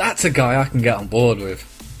 "That's a guy I can get on board with."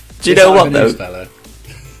 Do you know what though?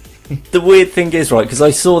 The weird thing is, right, because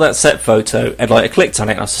I saw that set photo and I clicked on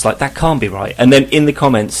it and I was just like, that can't be right. And then in the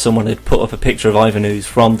comments, someone had put up a picture of Ivan Ooze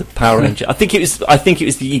from the Power Ranger. I think it was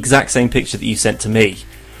the exact same picture that you sent to me.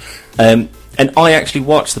 And I actually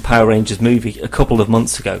watched the Power Rangers movie a couple of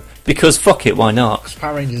months ago because fuck it, why not? Because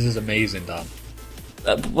Power Rangers is amazing, Dan.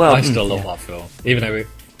 I still love that film, even though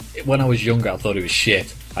when I was younger I thought it was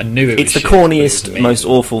shit. I knew it was shit. It's the corniest, most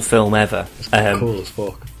awful film ever. It's cool as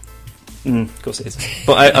fuck. Of course it is.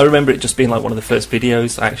 But I remember it just being like one of the first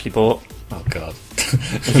videos I actually bought. Oh god.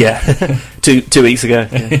 Yeah. two weeks ago.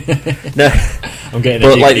 Yeah. No. I'm getting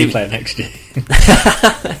a DVD player next year.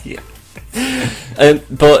 Yeah.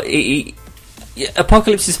 But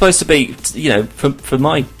Apocalypse is supposed to be, for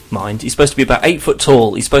my mind, he's supposed to be about 8 foot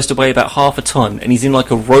tall, he's supposed to weigh about half a ton, and he's in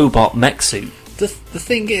like a robot mech suit. The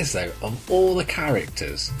thing is though, of all the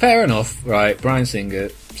characters, fair enough, right, Bryan Singer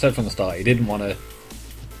said from the start he didn't want to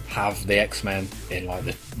have the X-Men in like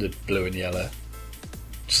the blue and yellow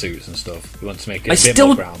suits and stuff. He wanted to make it I a bit still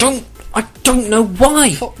more grounded. I don't know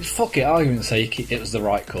why. Fuck it, argument's sake, it was the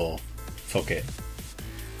right call. Fuck it.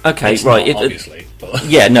 Okay, It's right. not, obviously. But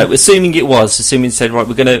Yeah, no, assuming it said, right,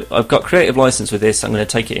 I've got creative license with this, I'm going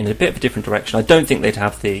to take it in a bit of a different direction. I don't think they'd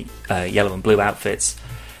have the yellow and blue outfits,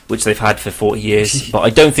 which they've had for 40 years, but I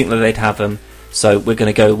don't think that they'd have them, so we're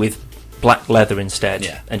going to go with black leather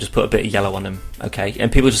instead, and just put a bit of yellow on them, okay?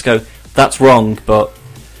 And people just go, that's wrong, but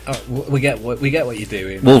we get what you're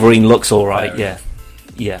doing. Wolverine looks alright,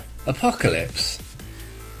 yeah. Apocalypse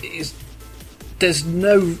is... There's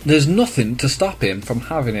nothing to stop him from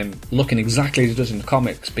having him looking exactly as he does in the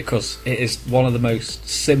comics, because it is one of the most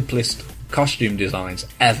simplest costume designs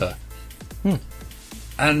ever.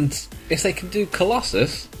 And if they can do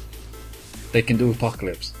Colossus, they can do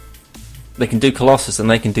Apocalypse. They can do Colossus, and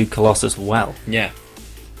they can do Colossus well. Yeah.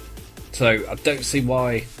 So I don't see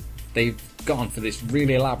why they've gone for this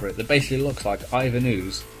really elaborate, that basically looks like Ivan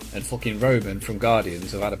Ooze and fucking Roman from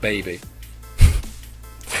Guardians have had a baby.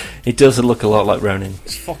 It does look a lot like Ronin.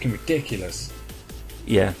 It's fucking ridiculous.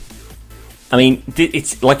 Yeah. I mean,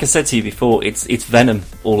 it's like I said to you before, it's Venom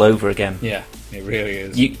all over again. Yeah, it really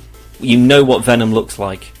is. You know what Venom looks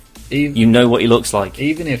like. You know what he looks like.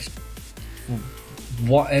 Even if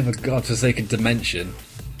whatever godforsaken dimension,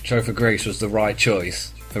 Topher Grace was the right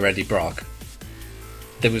choice for Eddie Brock,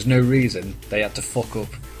 there was no reason they had to fuck up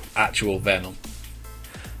actual Venom.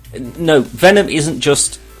 No, Venom isn't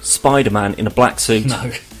just Spider-Man in a black suit.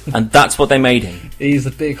 No. And that's what they made him. He's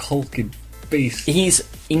a big hulking beast. He's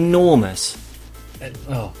enormous.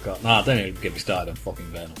 Oh god, no, don't even get me started on fucking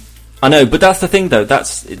Venom. I know, but that's the thing though,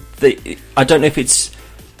 I don't know if it's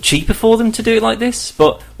cheaper for them to do it like this,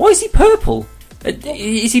 but why is he purple?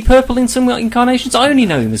 Is he purple in some incarnations? I only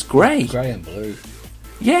know him as grey. Grey and blue.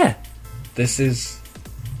 Yeah.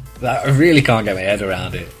 I really can't get my head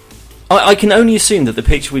around it. I can only assume that the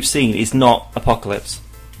picture we've seen is not Apocalypse.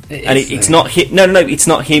 It's not him. No, it's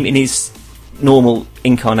not him in his normal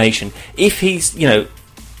incarnation. If he's,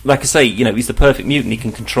 like I say, he's the perfect mutant. He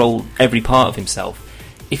can control every part of himself.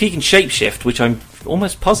 If he can shapeshift, which I'm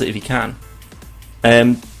almost positive he can,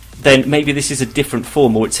 then maybe this is a different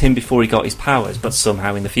form, or it's him before he got his powers, but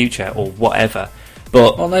somehow in the future, or whatever.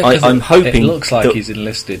 But I'm hoping it looks like he's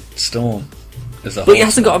enlisted Storm. But he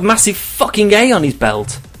hasn't got a massive fucking A on his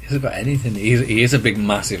belt. He hasn't got anything. He is a big,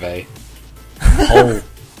 massive A. Oh.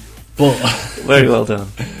 But very well done.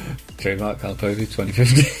 Trademark Calpovi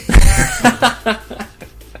 2050.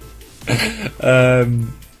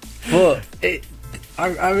 But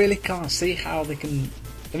I really can't see how they can.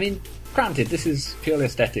 I mean, granted, this is purely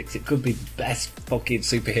aesthetics. It could be the best fucking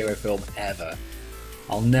superhero film ever.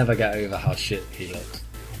 I'll never get over how shit he looks.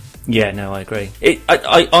 Yeah, no, I agree.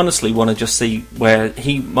 I honestly want to just see where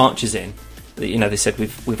he marches in. They said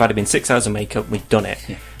we've had him in 6 hours of makeup, we've done it,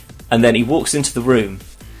 and then he walks into the room.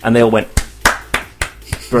 And they all went,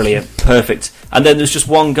 brilliant, perfect. And then there's just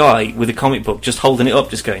one guy with a comic book just holding it up,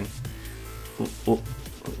 just going,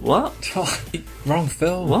 what? Wrong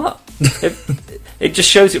film. What? It just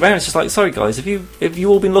shows it round. It's just like, sorry guys, have you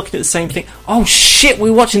all been looking at the same thing? Oh shit, we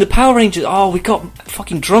were watching the Power Rangers. Oh, we got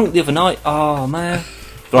fucking drunk the other night. Oh man.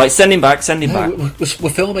 Right, send him back. We're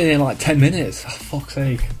filming in like 10 minutes. Oh, fuck's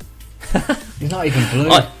sake. He's not even blue.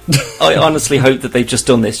 I honestly hope that they've just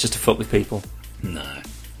done this just to fuck with people. No.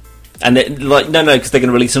 And no, because they're going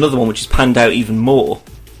to release another one which is panned out even more,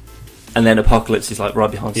 and then Apocalypse is like right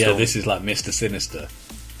behind Storm. Yeah, this is like Mr. Sinister.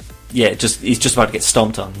 Yeah, he's just about to get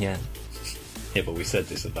stomped on. Yeah. Yeah, but we said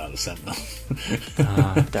this about the Sentinel.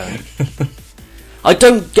 Don't.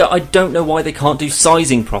 I don't know why they can't do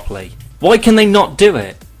sizing properly. Why can they not do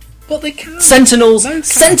it? But they can. Sentinels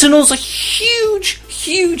are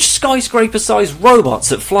huge skyscraper-sized robots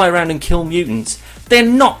that fly around and kill mutants. They're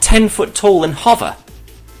not 10 foot tall and hover.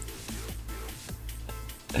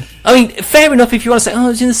 I mean, fair enough if you want to say, oh, it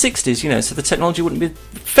was in the 60s, so the technology wouldn't be...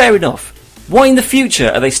 Fair enough. Why in the future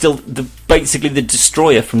are they still basically the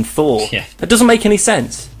destroyer from Thor? Yeah. That doesn't make any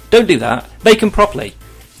sense. Don't do that. Make them properly.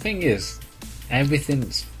 Thing is,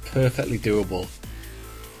 everything's perfectly doable.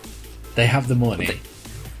 They have the money.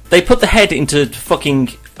 They put the head into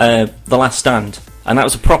fucking The Last Stand, and that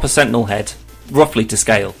was a proper Sentinel head, roughly to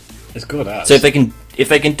scale. It's good as. So if they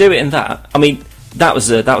can do it in that, I mean, that was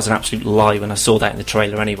an absolute lie when I saw that in the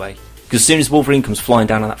trailer anyway. Because as soon as Wolverine comes flying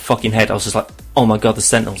down on that fucking head, I was just like, oh my god, the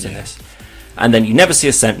Sentinel's in this. And then you never see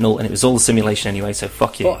a Sentinel, and it was all a simulation anyway, so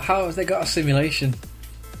fuck you. But how have they got a simulation?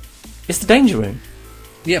 It's the Danger Room.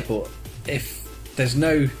 Yeah, but if there's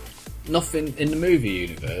nothing in the movie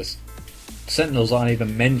universe, Sentinels aren't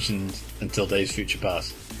even mentioned until Days of Future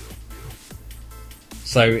Past.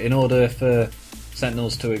 So in order for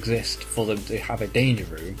Sentinels to exist for them to have a danger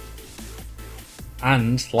room,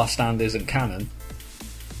 and Last Stand isn't canon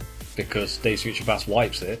because Days of Future Past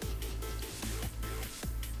wipes it.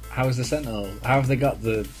 How is the Sentinel? How have they got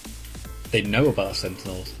the? They know about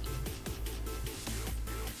Sentinels.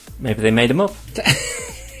 Maybe they made them up.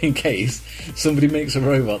 In case somebody makes a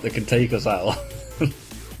robot that can take us out.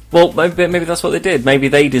 Well, maybe that's what they did. Maybe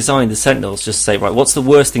they designed the Sentinels just to say, right, what's the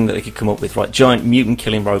worst thing that they could come up with? Right, giant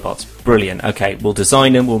mutant-killing robots. Brilliant. Okay, we'll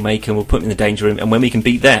design them, we'll make them, we'll put them in the danger room, and when we can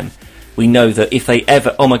beat them, we know that if they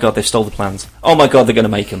ever... Oh my god, they've stole the plans. Oh my god, they're going to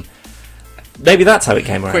make them. Maybe that's how it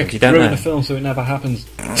came around. Quick, you don't ruin know. the film so it never happens.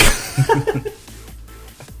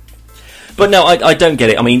 But no, I don't get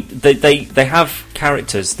it. I mean, they have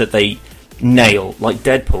characters that they nail, like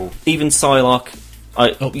Deadpool. Even Psylocke...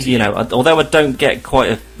 although I don't get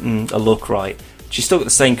quite a look right, she's still got the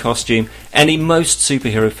same costume. And in most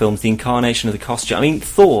superhero films, the incarnation of the costume. I mean,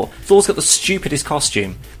 Thor's got the stupidest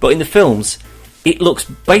costume, but in the films, it looks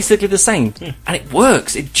basically the same, and it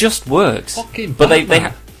works. It just works. Fucking but they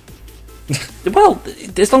Batman. well,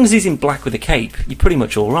 as long as he's in black with a cape, you're pretty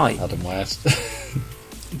much all right. Adam West.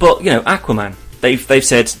 But Aquaman, they've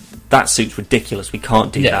said that suit's ridiculous. We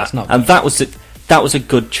can't do that, it's not and that was a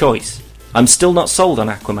good choice. I'm still not sold on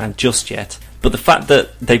Aquaman just yet, but the fact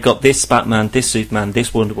that they've got this Batman, this Superman,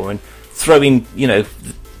 this Wonder Woman, throwing,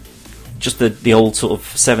 just the old sort of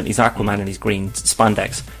 70s Aquaman in his green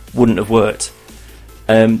spandex wouldn't have worked.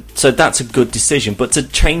 So that's a good decision, but to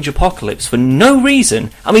change Apocalypse for no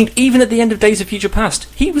reason, I mean, even at the end of Days of Future Past,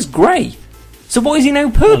 he was grey. So why is he now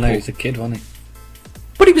purple? No, he's a kid, wasn't he?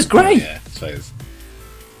 But he was grey. Oh, yeah, I suppose.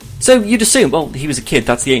 So you'd assume, well, he was a kid,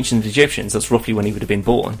 that's the ancient Egyptians, that's roughly when he would have been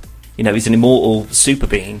born. He's an immortal super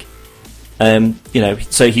being.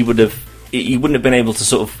 So he wouldn't have been able to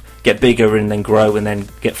sort of get bigger and then grow and then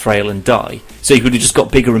get frail and die. So he would have just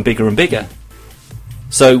got bigger and bigger and bigger.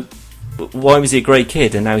 So why was he a grey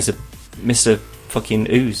kid and now he's a Mr.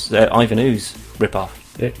 fucking Ooze, Ivan Ooze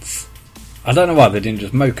rip-off? I don't know why they didn't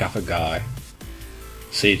just mocap a guy,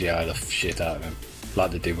 CGI the shit out of him,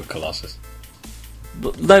 like they did with Colossus.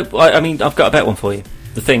 No, I mean, I've got a better one for you.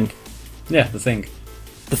 The Thing. Yeah, The Thing.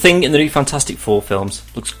 The Thing in the new Fantastic Four films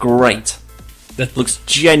looks great. Looks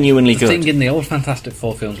genuinely good. The Thing in the old Fantastic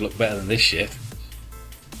Four films looked better than this shit.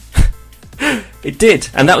 It did,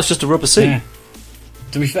 and that was just a rubber suit. Yeah.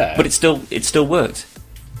 To be fair, but it still worked.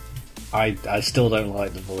 I still don't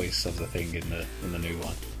like the voice of the Thing in the new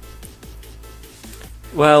one.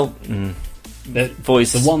 Well, the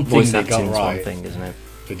one thing they got right, one thing, isn't it?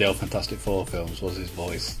 With the old Fantastic Four films was his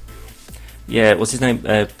voice. Yeah, what's his name?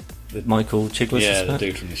 Michael Chiklis? Yeah, the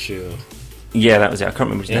dude from The Shield. Yeah, that was it. I can't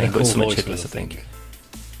remember his name, but cool it's something voice Chiklis, I think. Thing.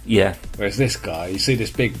 Yeah. Whereas this guy, you see this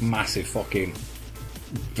big, massive fucking,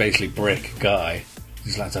 basically brick guy.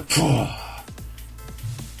 He's like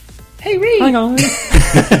hey Reed! Hang on. What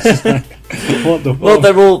the fuck?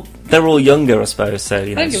 Well, they're all younger, I suppose. So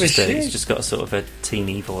it's just got a sort of a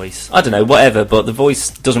teeny voice. I don't know, whatever. But the voice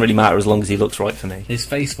doesn't really matter as long as he looks right for me. His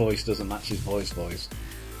face voice doesn't match his voice.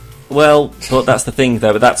 Well, but that's the thing,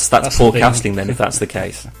 though. That's poor casting, then, if that's the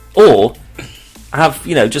case. Or have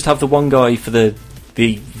the one guy for the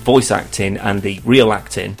voice acting and the real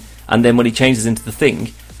acting, and then when he changes into the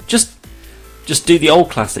Thing, just do the old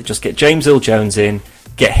classic. Just get James Earl Jones in,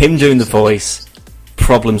 get him doing the voice.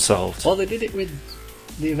 Problem solved. Well, they did it with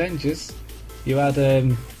the Avengers. You had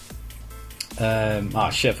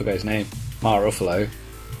I forgot his name. Mark Ruffalo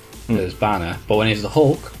as Banner, but when he's the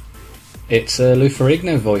Hulk, it's Lou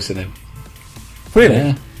Ferrigno voicing him. Really?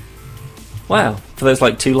 Yeah. Wow. For those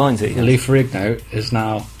like 2 lines that Lou Ferrigno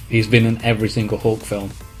he's been in every single Hulk film.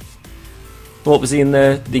 What was he in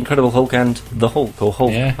the Incredible Hulk and the Hulk or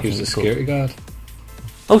Hulk? Yeah, he was the security guard.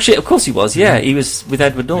 Oh shit! Of course he was. Yeah, he was with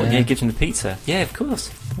Edward Norton. Yeah, he gives him the pizza. Yeah, of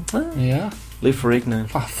course. Ah. Yeah. Lou Ferrigno.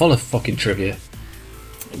 Full of fucking trivia.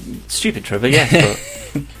 Stupid trivia, yeah.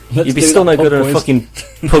 But you'd be do still that no good at a quiz.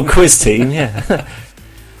 fucking pub quiz team. Yeah.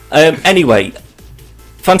 Anyway,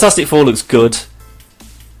 Fantastic Four looks good.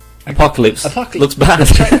 Apocalypse looks bad.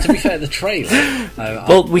 To be fair, the trailer.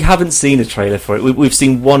 Well, we haven't seen a trailer for it. We've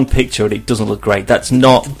seen one picture and it doesn't look great. That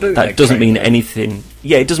doesn't mean anything.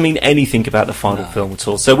 Yeah, it doesn't mean anything about the final film at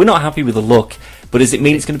all. So we're not happy with the look. But does it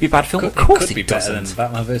mean it's going to be a bad film? Of course it could be better than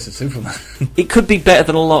Batman vs Superman. It could be better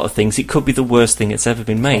than a lot of things. It could be the worst thing that's ever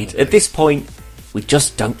been made. Probably. At this point, we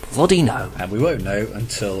just don't bloody know. And we won't know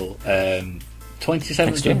until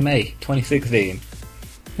 27th of May 2016.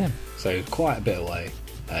 Yeah. So quite a bit away.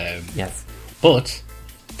 Yes. But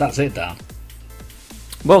that's it, Dan.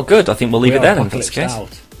 Well, good. I think we'll leave it there. That's the case.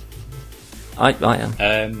 Out. I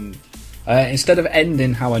am. Instead of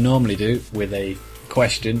ending how I normally do with a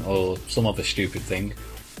question or some other stupid thing.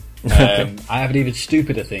 I have an even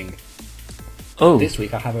stupider thing. Oh, This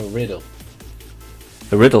week I have a riddle.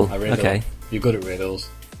 a riddle. A riddle. Okay. You're good at riddles.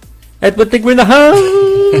 Edward Digger in the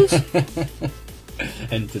house.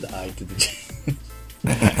 N to the I to the G.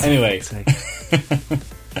 Anyway,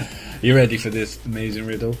 you ready for this amazing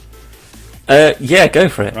riddle? Yeah, go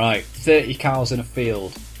for it. Right, 30 cows in a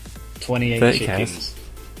field, 28 30 chickens.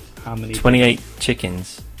 How many? 28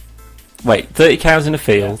 chickens. Wait, 30 cows in a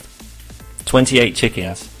field, 28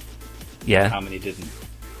 chickens. Yeah. How many didn't?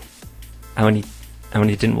 How many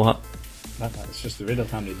didn't what? That's just the riddle.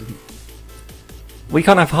 How many didn't? We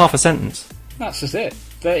can't have half a sentence. That's just it.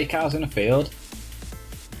 30 cows in a field.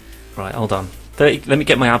 Right, hold on. 30. Let me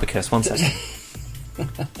get my abacus. 1 second.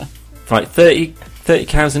 Right, 30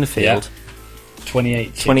 cows in a field. 28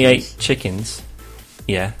 chickens. 28 chickens.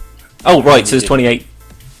 Yeah. Oh, right. So there's 28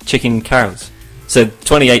 chicken cows. So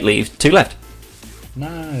 28 leave, 2 left.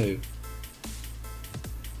 No.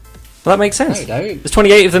 Well, that makes sense. No, don't. There's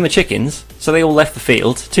 28 of them are chickens, so they all left the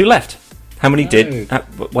field. 2 left. How many did?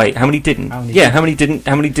 Wait, how many didn't? How many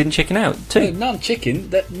didn't chicken out? 2. None chicken.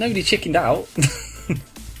 Nobody chickened out.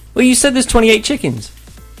 Well, you said there's 28 chickens.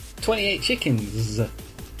 28 chickens.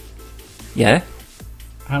 Yeah.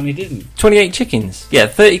 How many didn't? 28 chickens. Yeah,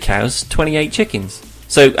 30 cows, 28 chickens.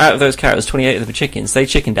 So out of those cows, 28 of them are chickens. They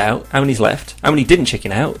chickened out. How many's left? How many didn't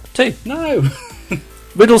chicken out? 2. No.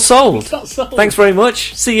 Riddle solved. It's not solved. Thanks very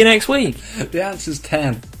much. See you next week. The answer's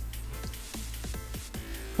 10.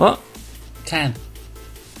 What? 10.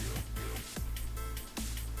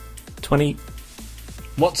 20.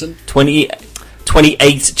 Watson. 28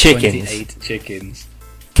 chickens. 28 chickens.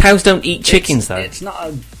 Cows don't eat chickens, though. It's not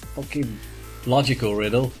a fucking logical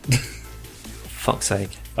riddle. Fuck's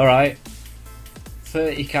sake. Alright.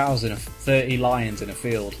 30 cows 30 lions in a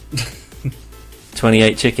field.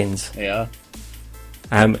 28 chickens. Yeah.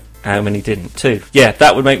 How many didn't? 2. Yeah,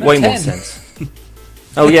 that would make way 10. more sense.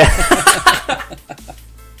 Oh, yeah.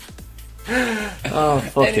 Oh,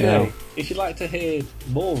 fucking Anyway, hell. if you'd like to hear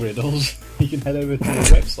more riddles, you can head over to the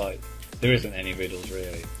website. There isn't any riddles,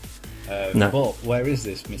 really. No. But where is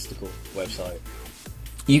this mystical website?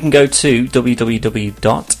 You can go to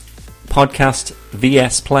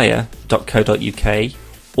www.podcastvsplayer.co.uk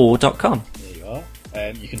or .com. There you are.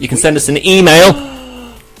 You can send us an email.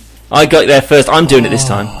 I got there first. I'm doing it this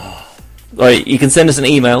time. Right, you can send us an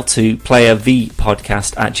email to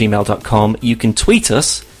playervpodcast@gmail.com. You can tweet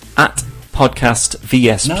us at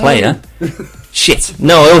podcastvsplayer. No. Shit.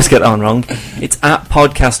 No, I always get that one wrong. It's at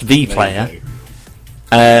podcastvplayer.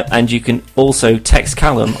 And you can also text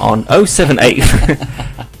Callum on 078.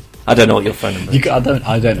 I don't know what your phone number is. I don't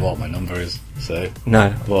know what my number is. So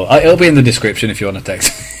No. well, it'll be in the description if you want to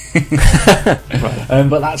text. Right.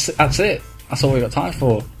 But that's it. That's all we've got time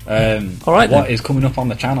for. All right. What is coming up on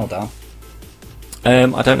the channel, Dan?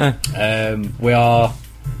 I don't know. We are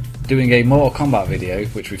doing a Mortal Kombat video,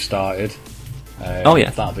 which we've started. Oh,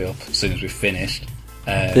 yeah. That'll be up as soon as we've finished.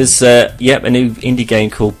 There's a new indie game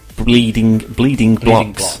called Bleeding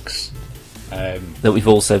Blocks that we've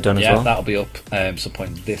also done as well. Yeah, that'll be up some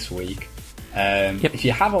point this week. If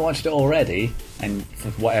you haven't watched it already, and for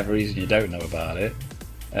whatever reason you don't know about it,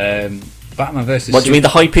 Batman vs. What do you mean, the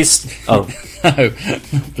hypest? Oh, No,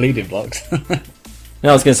 Bleeding Blocks. no,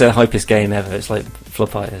 I was going to say the hypest game ever. It's like Flood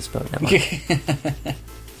Fighters, but never mind.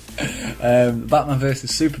 Batman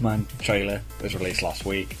vs Superman trailer was released last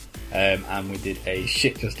week, and we did a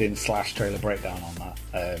shit just in / trailer breakdown on that.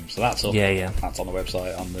 So that's up. Yeah. That's on the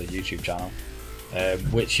website, on the YouTube channel,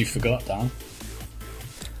 which you forgot, Dan.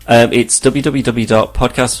 It's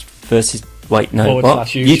www.podcast versus. Wait, no, / what?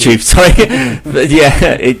 YouTube. Sorry.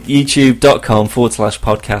 Yeah,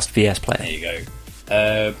 youtube.com/podcast VS Player. There you go.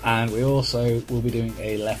 And we also will be doing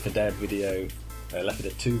a Left 4 Dead video, Left 4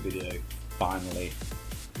 Dead 2 video. Finally,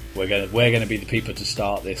 we're gonna be the people to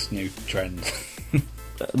start this new trend.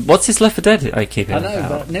 What's this Left 4 Dead I keep I hearing know,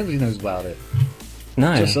 about? but nobody knows about it.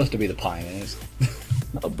 No. Just us to be the pioneers.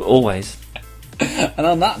 Always. And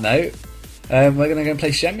on that note, we're gonna go and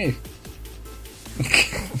play Shenmue.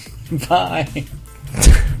 Bye.